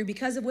walked through,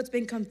 because of what's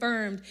been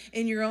confirmed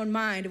in your own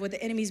mind, of what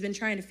the enemy's been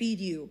trying to feed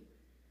you.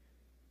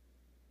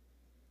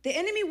 The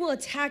enemy will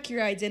attack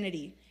your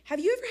identity. Have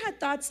you ever had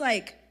thoughts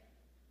like,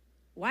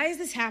 why is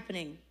this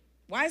happening?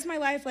 Why is my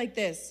life like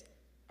this?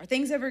 Are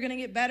things ever going to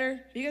get better?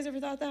 Have you guys ever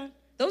thought that?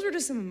 Those were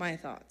just some of my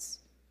thoughts.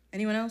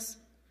 Anyone else?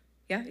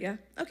 Yeah?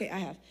 Okay, I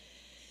have.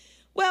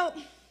 Well,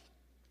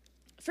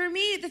 for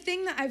me, the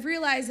thing that I've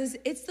realized is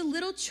it's the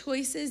little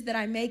choices that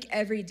I make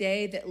every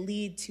day that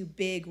lead to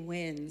big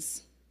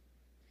wins.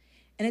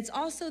 And it's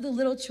also the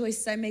little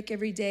choices I make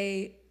every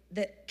day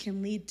that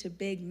can lead to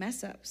big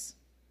mess ups.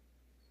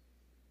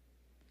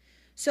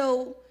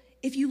 So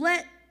if you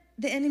let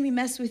the enemy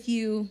mess with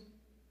you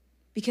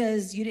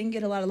because you didn't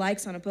get a lot of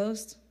likes on a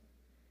post,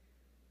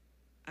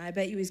 I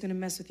bet you he's going to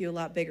mess with you a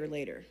lot bigger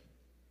later.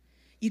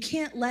 You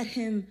can't let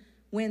him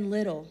win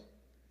little,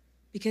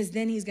 because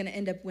then he's going to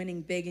end up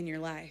winning big in your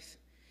life.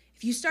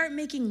 If you start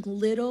making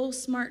little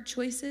smart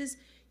choices,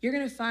 you're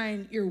going to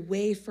find you're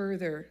way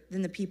further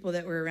than the people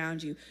that were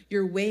around you.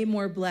 You're way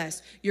more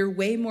blessed. You're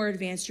way more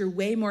advanced. You're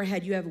way more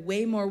ahead. You have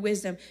way more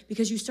wisdom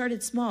because you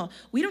started small.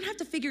 We don't have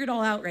to figure it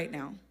all out right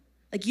now.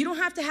 Like, you don't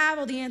have to have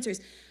all the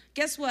answers.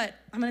 Guess what?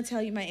 I'm going to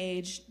tell you my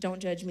age. Don't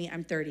judge me.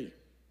 I'm 30.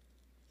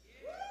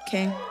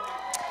 Okay?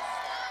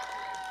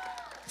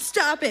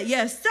 Stop it.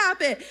 Yes, stop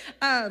it.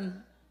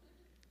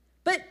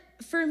 But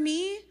for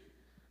me,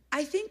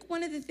 I think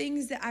one of the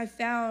things that I've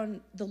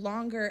found the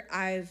longer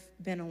I've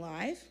been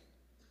alive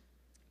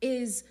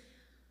is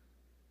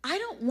I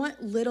don't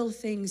want little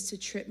things to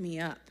trip me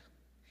up.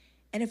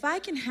 And if I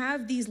can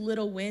have these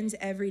little wins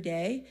every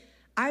day,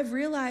 I've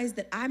realized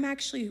that I'm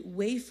actually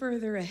way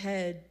further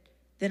ahead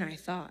than I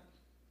thought.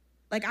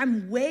 Like,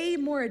 I'm way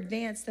more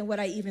advanced than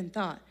what I even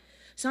thought.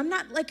 So I'm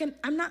not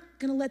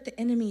gonna let the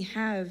enemy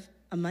have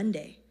a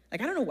Monday.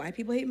 Like, I don't know why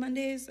people hate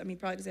Mondays. I mean,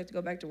 probably because they have to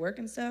go back to work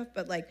and stuff.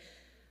 But like,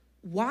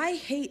 why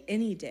hate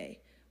any day?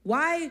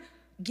 Why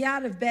get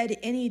out of bed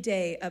any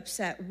day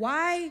upset?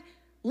 Why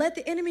let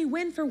the enemy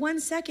win for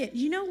 1 second?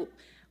 You know,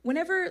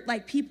 whenever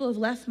like people have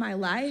left my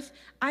life,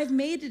 I've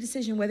made a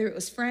decision, whether it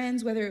was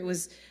friends, whether it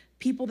was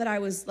people that I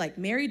was like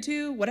married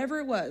to, whatever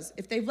it was.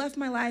 If they've left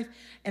my life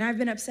and I've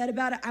been upset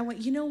about it, I went,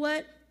 you know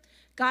what?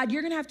 God,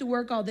 you're gonna have to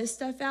work all this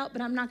stuff out,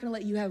 but I'm not gonna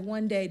let you have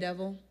one day,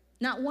 devil.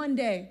 Not one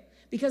day.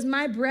 Because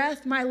my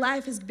breath, my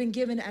life has been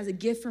given as a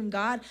gift from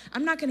God.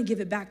 I'm not gonna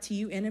give it back to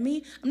you,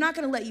 enemy. I'm not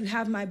gonna let you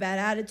have my bad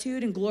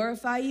attitude and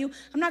glorify you.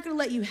 I'm not gonna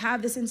let you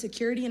have this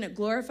insecurity and it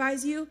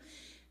glorifies you.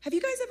 Have you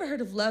guys ever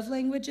heard of love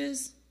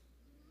languages?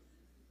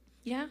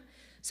 Yeah?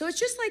 So it's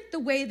just like the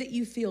way that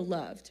you feel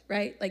loved,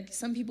 right? Like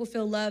some people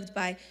feel loved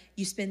by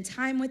you spend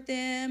time with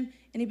them.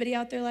 Anybody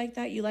out there like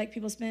that? You like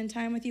people spending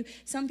time with you?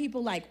 Some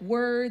people like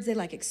words, they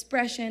like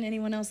expression.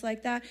 Anyone else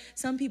like that?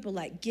 Some people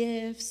like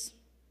gifts.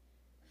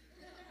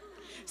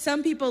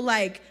 Some people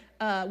like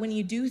when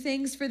you do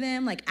things for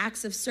them, like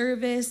acts of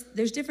service.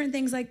 There's different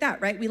things like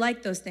that, right? We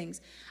like those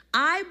things.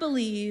 I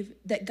believe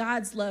that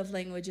God's love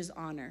language is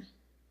honor.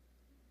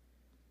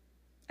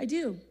 I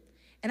do.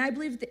 And I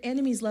believe that the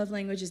enemy's love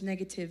language is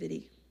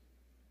negativity.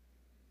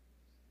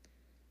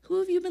 Who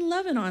have you been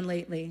loving on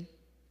lately?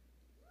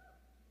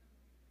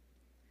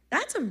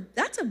 That's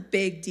a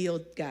big deal,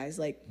 guys.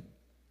 Like,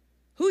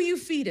 who you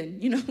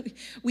feeding? You know,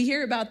 we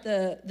hear about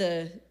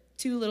the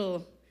two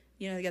little,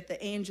 you know, they got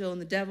the angel and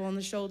the devil on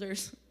the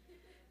shoulders.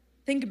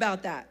 Think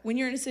about that. When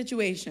you're in a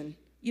situation,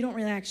 you don't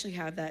really actually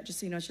have that, just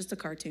so you know, it's just a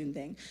cartoon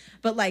thing.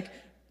 But like,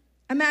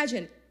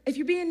 imagine, if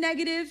you're being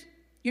negative,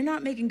 you're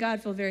not making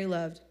God feel very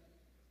loved.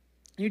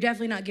 You're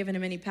definitely not giving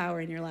him any power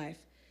in your life.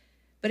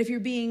 But if you're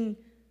being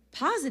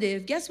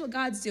positive, guess what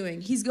God's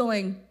doing? He's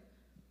going,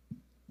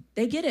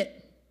 they get it.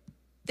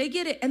 They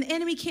get it. And the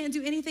enemy can't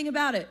do anything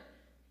about it.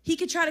 He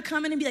could try to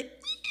come in and be like,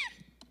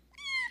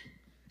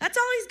 that's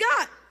all he's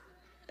got.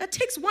 That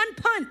takes one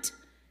punt.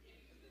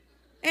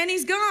 And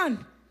he's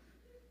gone.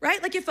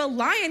 Right? Like if a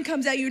lion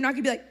comes at you, you're not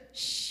going to be like,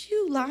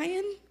 shoo,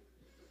 lion.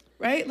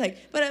 Right?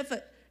 Like,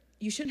 but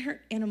you shouldn't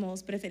hurt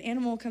animals. But if an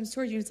animal comes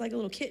towards you, it's like a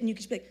little kitten, you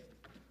could just be like,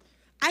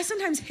 I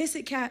sometimes hiss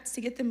at cats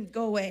to get them to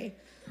go away.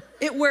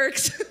 It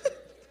works.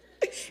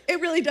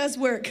 It really does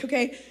work,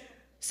 okay?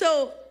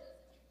 So,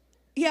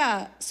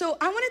 yeah. So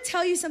I want to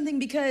tell you something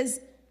because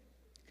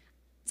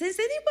does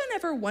anyone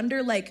ever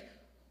wonder, like,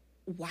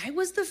 why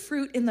was the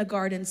fruit in the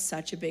garden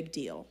such a big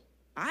deal?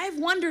 I've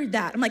wondered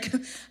that. I'm like,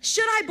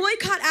 should I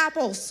boycott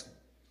apples?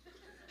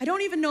 I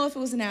don't even know if it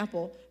was an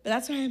apple, but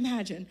that's what I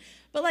imagine.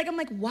 But like, I'm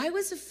like, why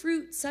was the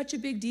fruit such a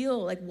big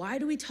deal? Like, why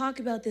do we talk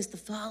about this, the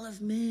fall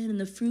of man and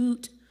the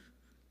fruit?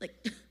 Like,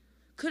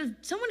 could have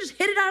someone just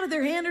hit it out of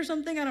their hand or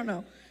something? I don't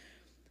know.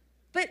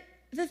 But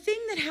the thing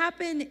that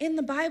happened in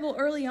the Bible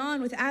early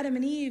on with Adam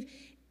and Eve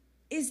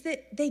is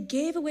that they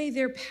gave away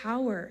their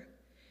power.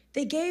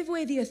 They gave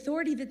away the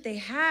authority that they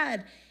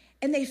had,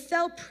 and they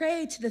fell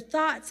prey to the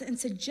thoughts and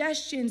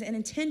suggestions and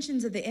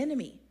intentions of the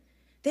enemy.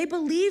 They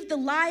believed the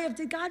lie of,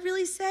 did God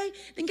really say?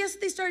 Then guess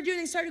what they started doing?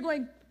 They started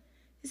going,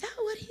 is that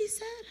what he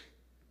said?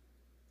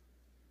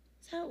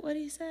 Is that what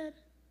he said?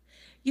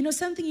 You know,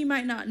 something you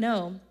might not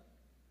know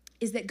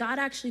is that God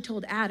actually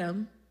told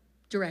Adam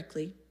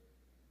directly.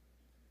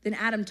 Then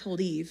Adam told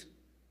Eve.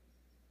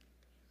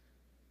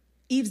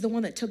 Eve's the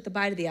one that took the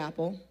bite of the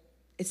apple.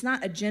 It's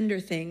not a gender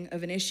thing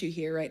of an issue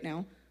here right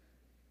now.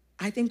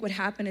 I think what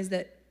happened is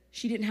that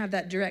she didn't have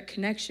that direct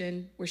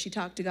connection where she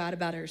talked to God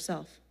about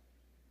herself.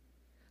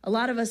 A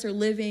lot of us are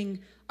living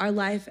our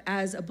life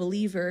as a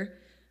believer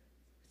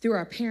through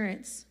our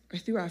parents or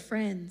through our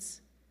friends.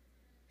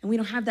 And we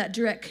don't have that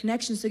direct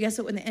connection. So guess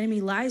what? When the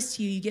enemy lies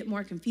to you, you get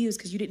more confused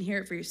because you didn't hear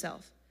it for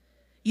yourself.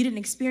 You didn't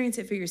experience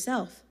it for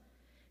yourself.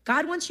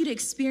 God wants you to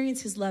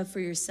experience his love for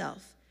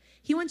yourself.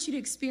 He wants you to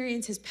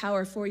experience his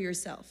power for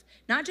yourself.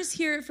 Not just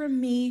hear it from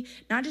me,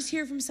 not just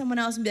hear it from someone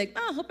else and be like,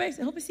 oh, I hope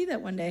I see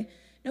that one day.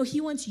 No,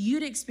 he wants you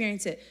to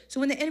experience it. So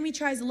when the enemy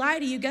tries to lie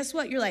to you, guess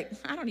what? You're like,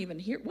 I don't even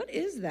hear, what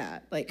is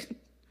that? Like,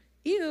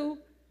 ew.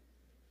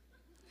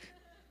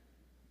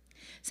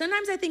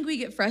 Sometimes I think we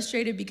get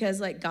frustrated because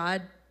like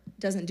God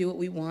doesn't do what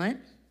we want.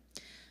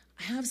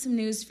 I have some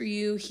news for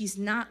you. He's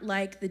not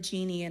like the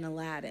genie in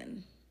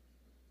Aladdin.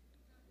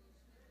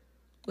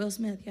 Will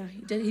Smith, yeah,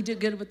 he did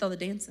good with all the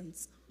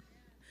dancings.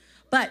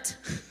 But,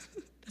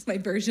 that's my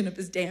version of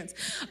his dance.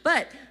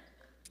 But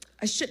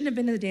I shouldn't have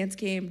been to the dance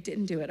game,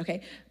 didn't do it,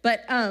 okay?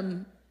 But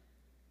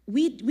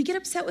we get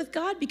upset with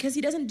God because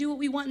he doesn't do what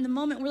we want in the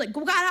moment. We're like,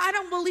 God, I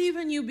don't believe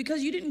in you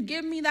because you didn't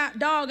give me that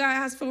dog I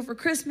asked for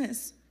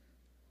Christmas.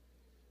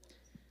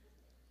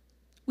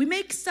 We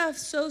make stuff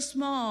so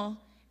small,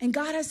 and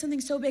God has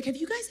something so big. Have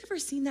you guys ever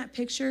seen that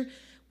picture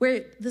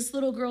where this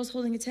little girl's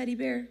holding a teddy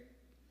bear? Have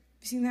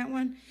you seen that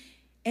one?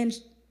 And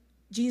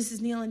Jesus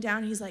is kneeling down,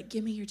 and he's like,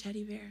 give me your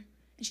teddy bear.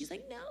 And she's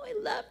like, no, I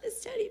love this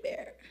teddy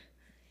bear.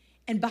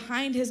 And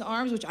behind his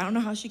arms, which I don't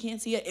know how she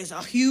can't see it, is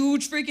a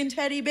huge freaking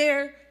teddy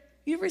bear.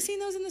 You ever seen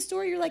those in the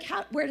store? You're like,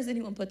 where does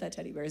anyone put that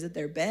teddy bear? Is it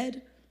their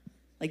bed?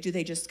 Like, do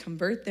they just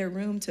convert their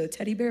room to a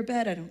teddy bear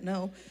bed? I don't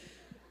know.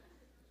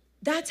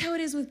 That's how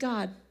it is with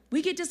God.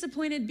 We get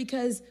disappointed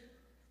because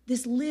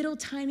this little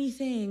tiny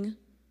thing,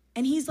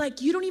 and he's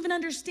like, you don't even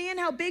understand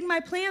how big my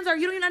plans are.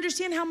 You don't even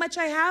understand how much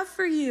I have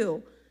for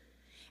you.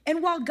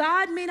 And while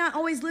God may not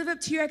always live up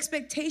to your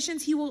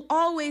expectations, he will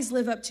always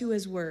live up to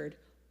his word.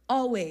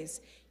 Always.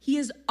 He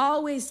is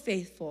always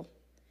faithful.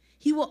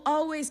 He will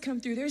always come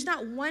through. There's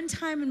not one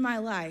time in my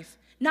life,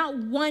 not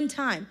one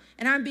time,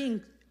 and I'm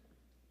being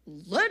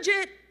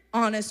legit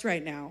honest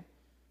right now,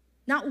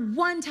 not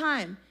one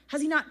time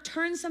has he not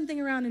turned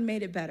something around and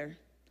made it better.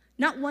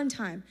 Not one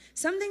time.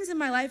 Some things in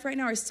my life right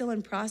now are still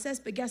in process,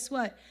 but guess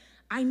what?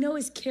 I know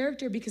his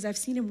character because I've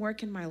seen him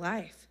work in my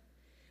life.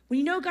 When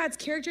you know God's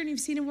character and you've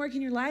seen him work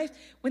in your life,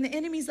 when the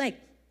enemy's like,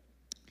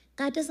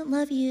 God doesn't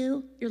love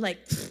you, you're like,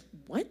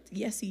 what?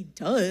 Yes, he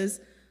does.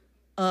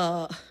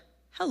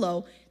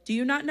 Hello. Do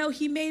you not know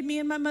he made me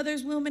in my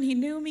mother's womb and he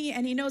knew me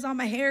and he knows all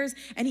my hairs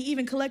and he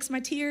even collects my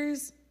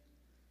tears?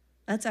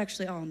 That's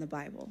actually all in the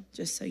Bible,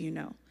 just so you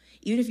know.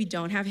 Even if you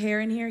don't have hair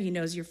in here, he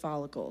knows your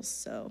follicles,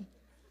 so.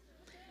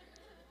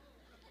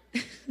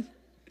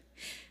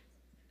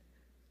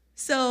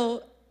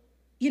 So,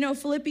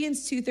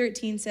 Philippians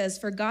 2:13 says,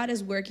 for God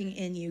is working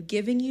in you,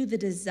 giving you the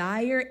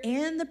desire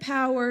and the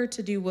power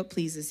to do what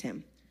pleases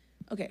him.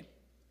 Okay.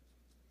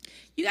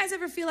 You guys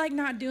ever feel like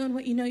not doing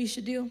what you know you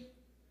should do?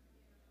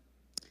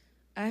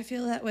 I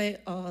feel that way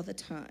all the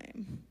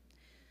time.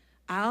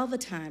 All the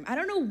time. I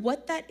don't know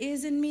what that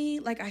is in me.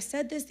 Like I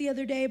said this the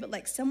other day, but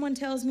like someone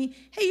tells me,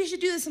 hey, you should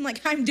do this. I'm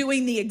like, I'm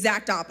doing the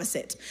exact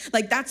opposite.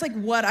 Like that's like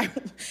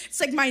it's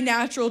like my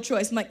natural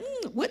choice. I'm like,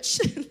 which,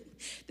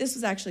 this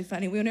was actually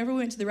funny. Whenever we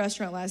went to the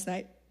restaurant last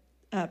night,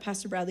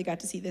 Pastor Bradley got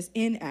to see this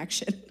in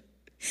action.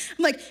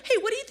 I'm like, hey,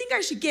 what do you think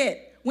I should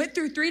get? Went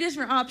through 3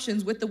 different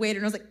options with the waiter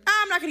and I was like,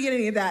 I'm not gonna get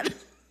any of that.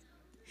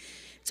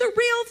 It's a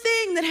real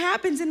thing that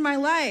happens in my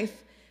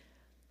life.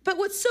 But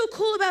what's so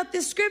cool about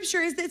this scripture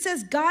is that it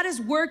says God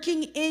is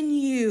working in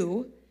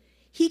you.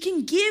 He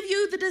can give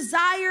you the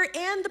desire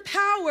and the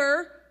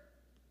power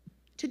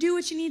to do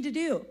what you need to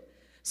do.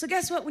 So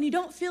guess what? When you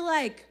don't feel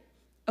like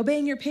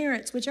obeying your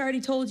parents, which I already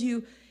told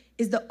you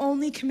is the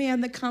only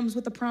command that comes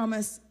with a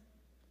promise.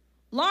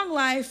 Long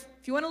life,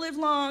 if you want to live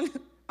long,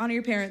 honor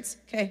your parents,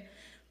 okay?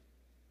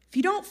 If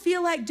you don't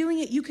feel like doing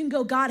it, you can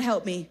go, God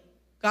help me.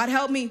 God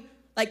help me.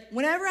 Like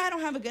whenever I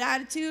don't have a good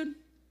attitude,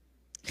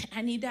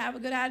 I need to have a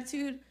good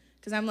attitude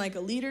because I'm like a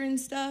leader and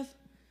stuff.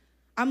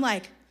 I'm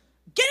like,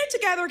 get it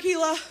together,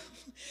 Keela.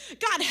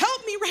 God,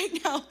 help me right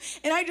now.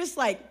 And I just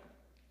like,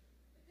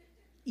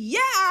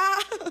 yeah,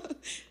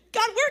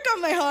 God, work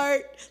on my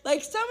heart.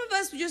 Like some of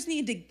us, we just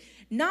need to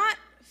not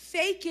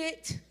fake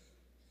it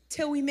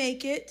till we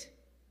make it.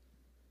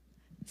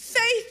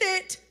 Faith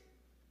it.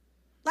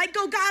 Like,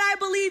 go, God, I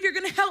believe you're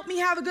going to help me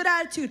have a good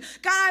attitude.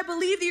 God, I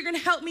believe that you're going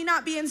to help me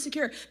not be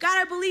insecure. God,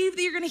 I believe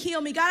that you're going to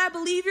heal me. God, I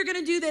believe you're going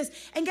to do this.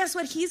 And guess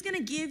what? He's going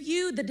to give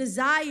you the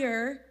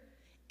desire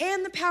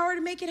and the power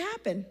to make it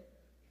happen.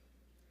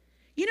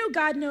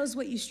 God knows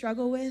what you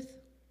struggle with.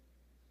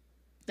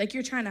 Like,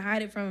 you're trying to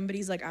hide it from him, but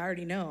he's like, I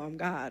already know. I'm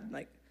God.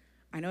 Like,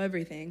 I know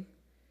everything.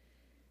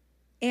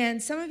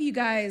 And some of you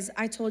guys,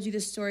 I told you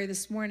this story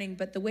this morning,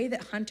 but the way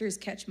that hunters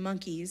catch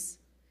monkeys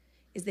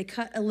is they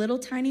cut a little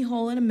tiny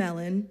hole in a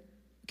melon,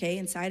 okay,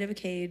 inside of a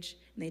cage,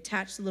 and they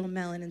attach the little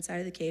melon inside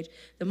of the cage.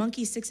 The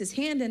monkey sticks his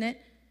hand in it,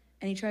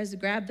 and he tries to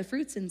grab the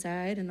fruits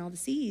inside and all the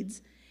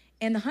seeds.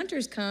 And the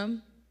hunters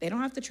come. They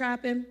don't have to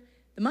trap him.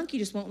 The monkey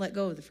just won't let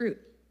go of the fruit.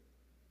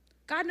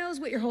 God knows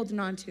what you're holding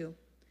on to.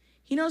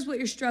 He knows what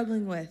you're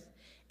struggling with.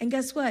 And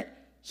guess what?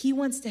 He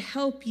wants to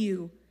help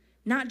you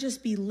not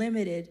just be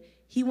limited.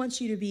 He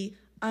wants you to be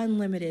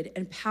unlimited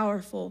and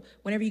powerful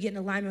whenever you get in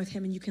alignment with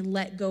him and you can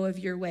let go of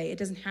your way. It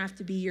doesn't have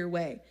to be your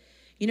way.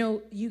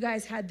 You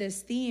guys had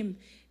this theme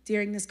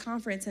during this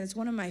conference, and it's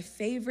one of my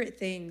favorite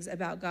things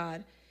about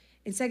God.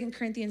 In 2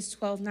 Corinthians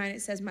 12:9,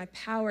 it says, my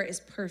power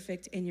is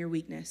perfect in your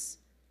weakness.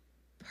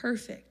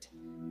 Perfect.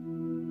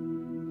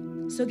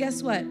 So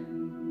guess what?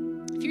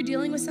 If you're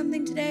dealing with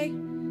something today,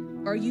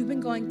 or you've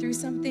been going through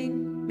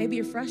something, maybe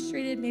you're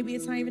frustrated, maybe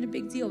it's not even a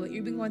big deal, but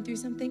you've been going through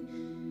something,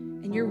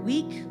 and you're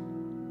weak.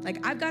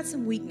 Like, I've got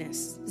some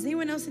weakness. Does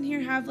anyone else in here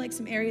have like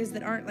some areas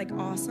that aren't like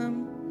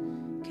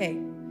awesome? Okay.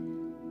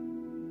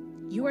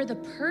 You are the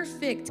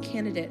perfect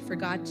candidate for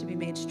God to be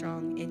made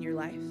strong in your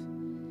life.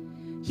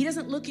 He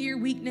doesn't look at your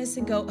weakness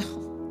and go,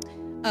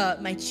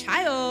 my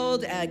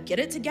child, get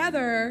it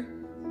together.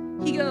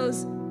 He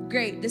goes,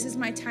 great, this is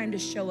my time to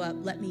show up.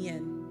 Let me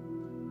in.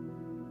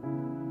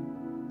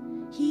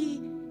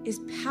 He is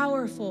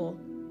powerful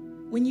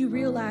when you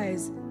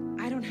realize,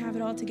 I don't have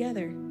it all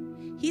together.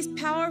 He's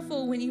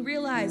powerful when you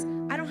realize,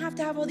 I don't have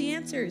to have all the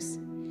answers.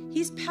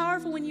 He's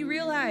powerful when you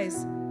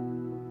realize,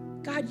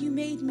 God, you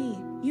made me.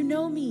 You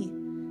know me.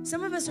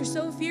 Some of us are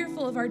so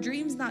fearful of our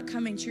dreams not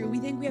coming true. We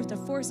think we have to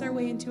force our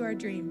way into our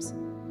dreams.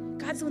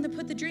 God's the one that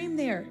put the dream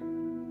there.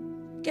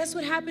 Guess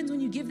what happens when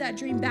you give that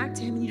dream back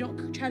to him and you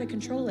don't try to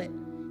control it?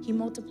 He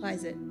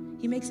multiplies it.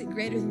 He makes it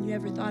greater than you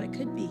ever thought it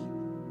could be.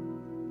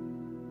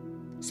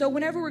 So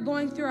whenever we're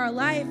going through our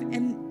life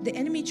and the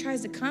enemy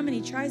tries to come and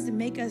he tries to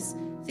make us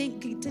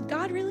think, did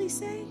God really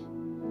say?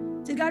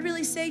 Did God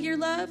really say you're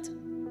loved?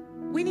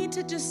 We need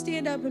to just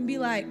stand up and be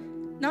like,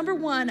 number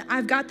 1,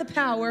 I've got the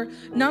power.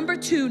 Number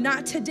 2,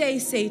 not today,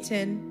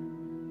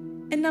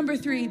 Satan. And number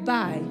 3,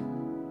 bye.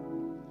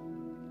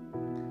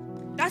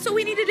 That's what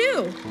we need to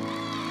do.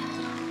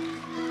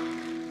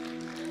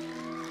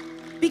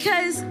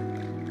 Because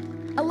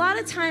a lot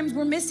of times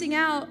we're missing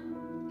out,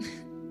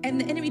 and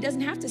the enemy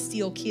doesn't have to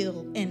steal,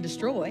 kill, and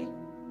destroy.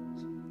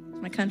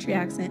 That's my country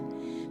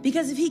accent.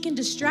 Because if he can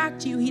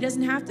distract you, he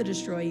doesn't have to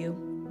destroy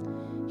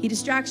you. He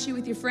distracts you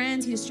with your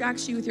friends. He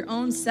distracts you with your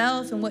own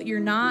self and what you're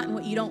not and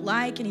what you don't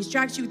like. And he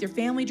distracts you with your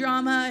family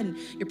drama and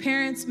your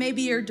parents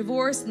maybe are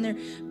divorced and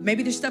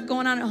maybe there's stuff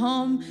going on at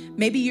home.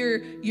 Maybe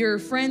your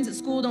friends at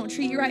school don't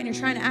treat you right and you're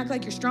trying to act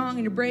like you're strong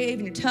and you're brave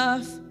and you're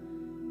tough.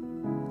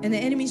 And the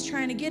enemy's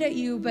trying to get at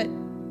you, but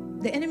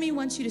the enemy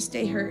wants you to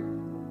stay hurt.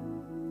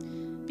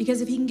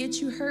 Because if he can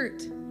get you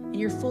hurt, and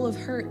you're full of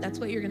hurt, that's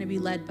what you're going to be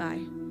led by.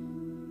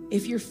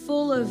 If you're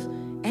full of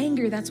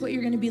anger, that's what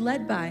you're going to be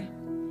led by.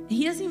 And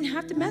he doesn't even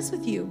have to mess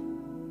with you.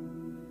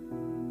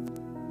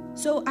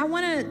 So I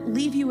want to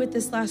leave you with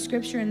this last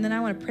scripture, and then I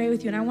want to pray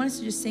with you, and I want us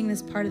to just sing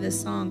this part of this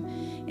song.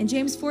 In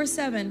James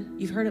 4:7,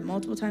 you've heard it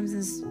multiple times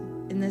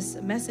in this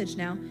message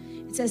now.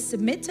 It says,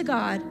 submit to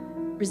God,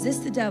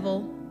 resist the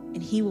devil,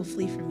 and he will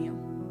flee from you.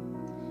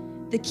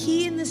 The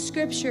key in this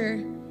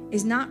scripture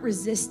is not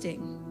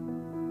resisting.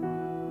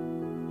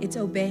 It's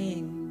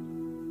obeying.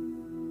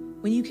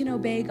 When you can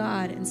obey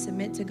God and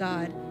submit to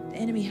God, the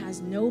enemy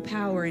has no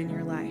power in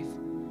your life.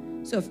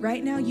 So if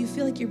right now you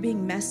feel like you're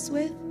being messed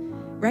with,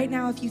 right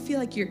now if you feel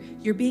like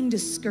you're being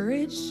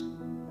discouraged,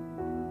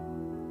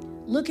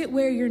 look at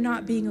where you're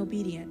not being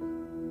obedient.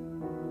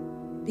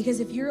 Because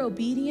if you're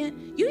obedient,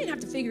 you don't even have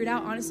to figure it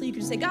out, honestly. You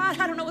can just say, God,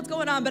 I don't know what's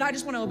going on, but I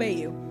just want to obey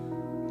you.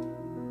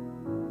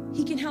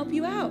 He can help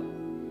you out.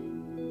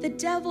 The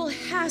devil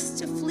has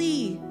to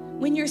flee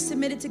when you're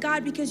submitted to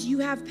God because you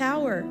have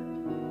power.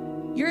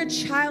 You're a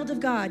child of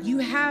God. You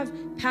have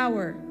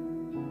power.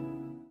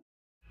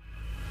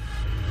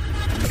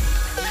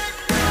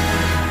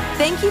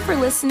 Thank you for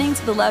listening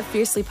to the Love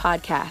Fiercely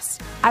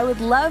podcast. I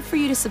would love for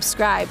you to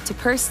subscribe to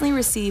personally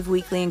receive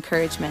weekly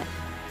encouragement.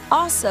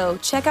 Also,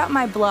 check out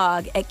my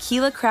blog at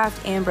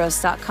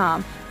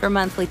KeilaCraftAmbrose.com for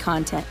monthly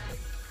content.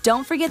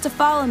 Don't forget to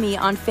follow me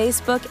on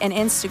Facebook and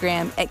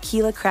Instagram at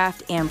Keila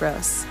Craft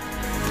Ambrose.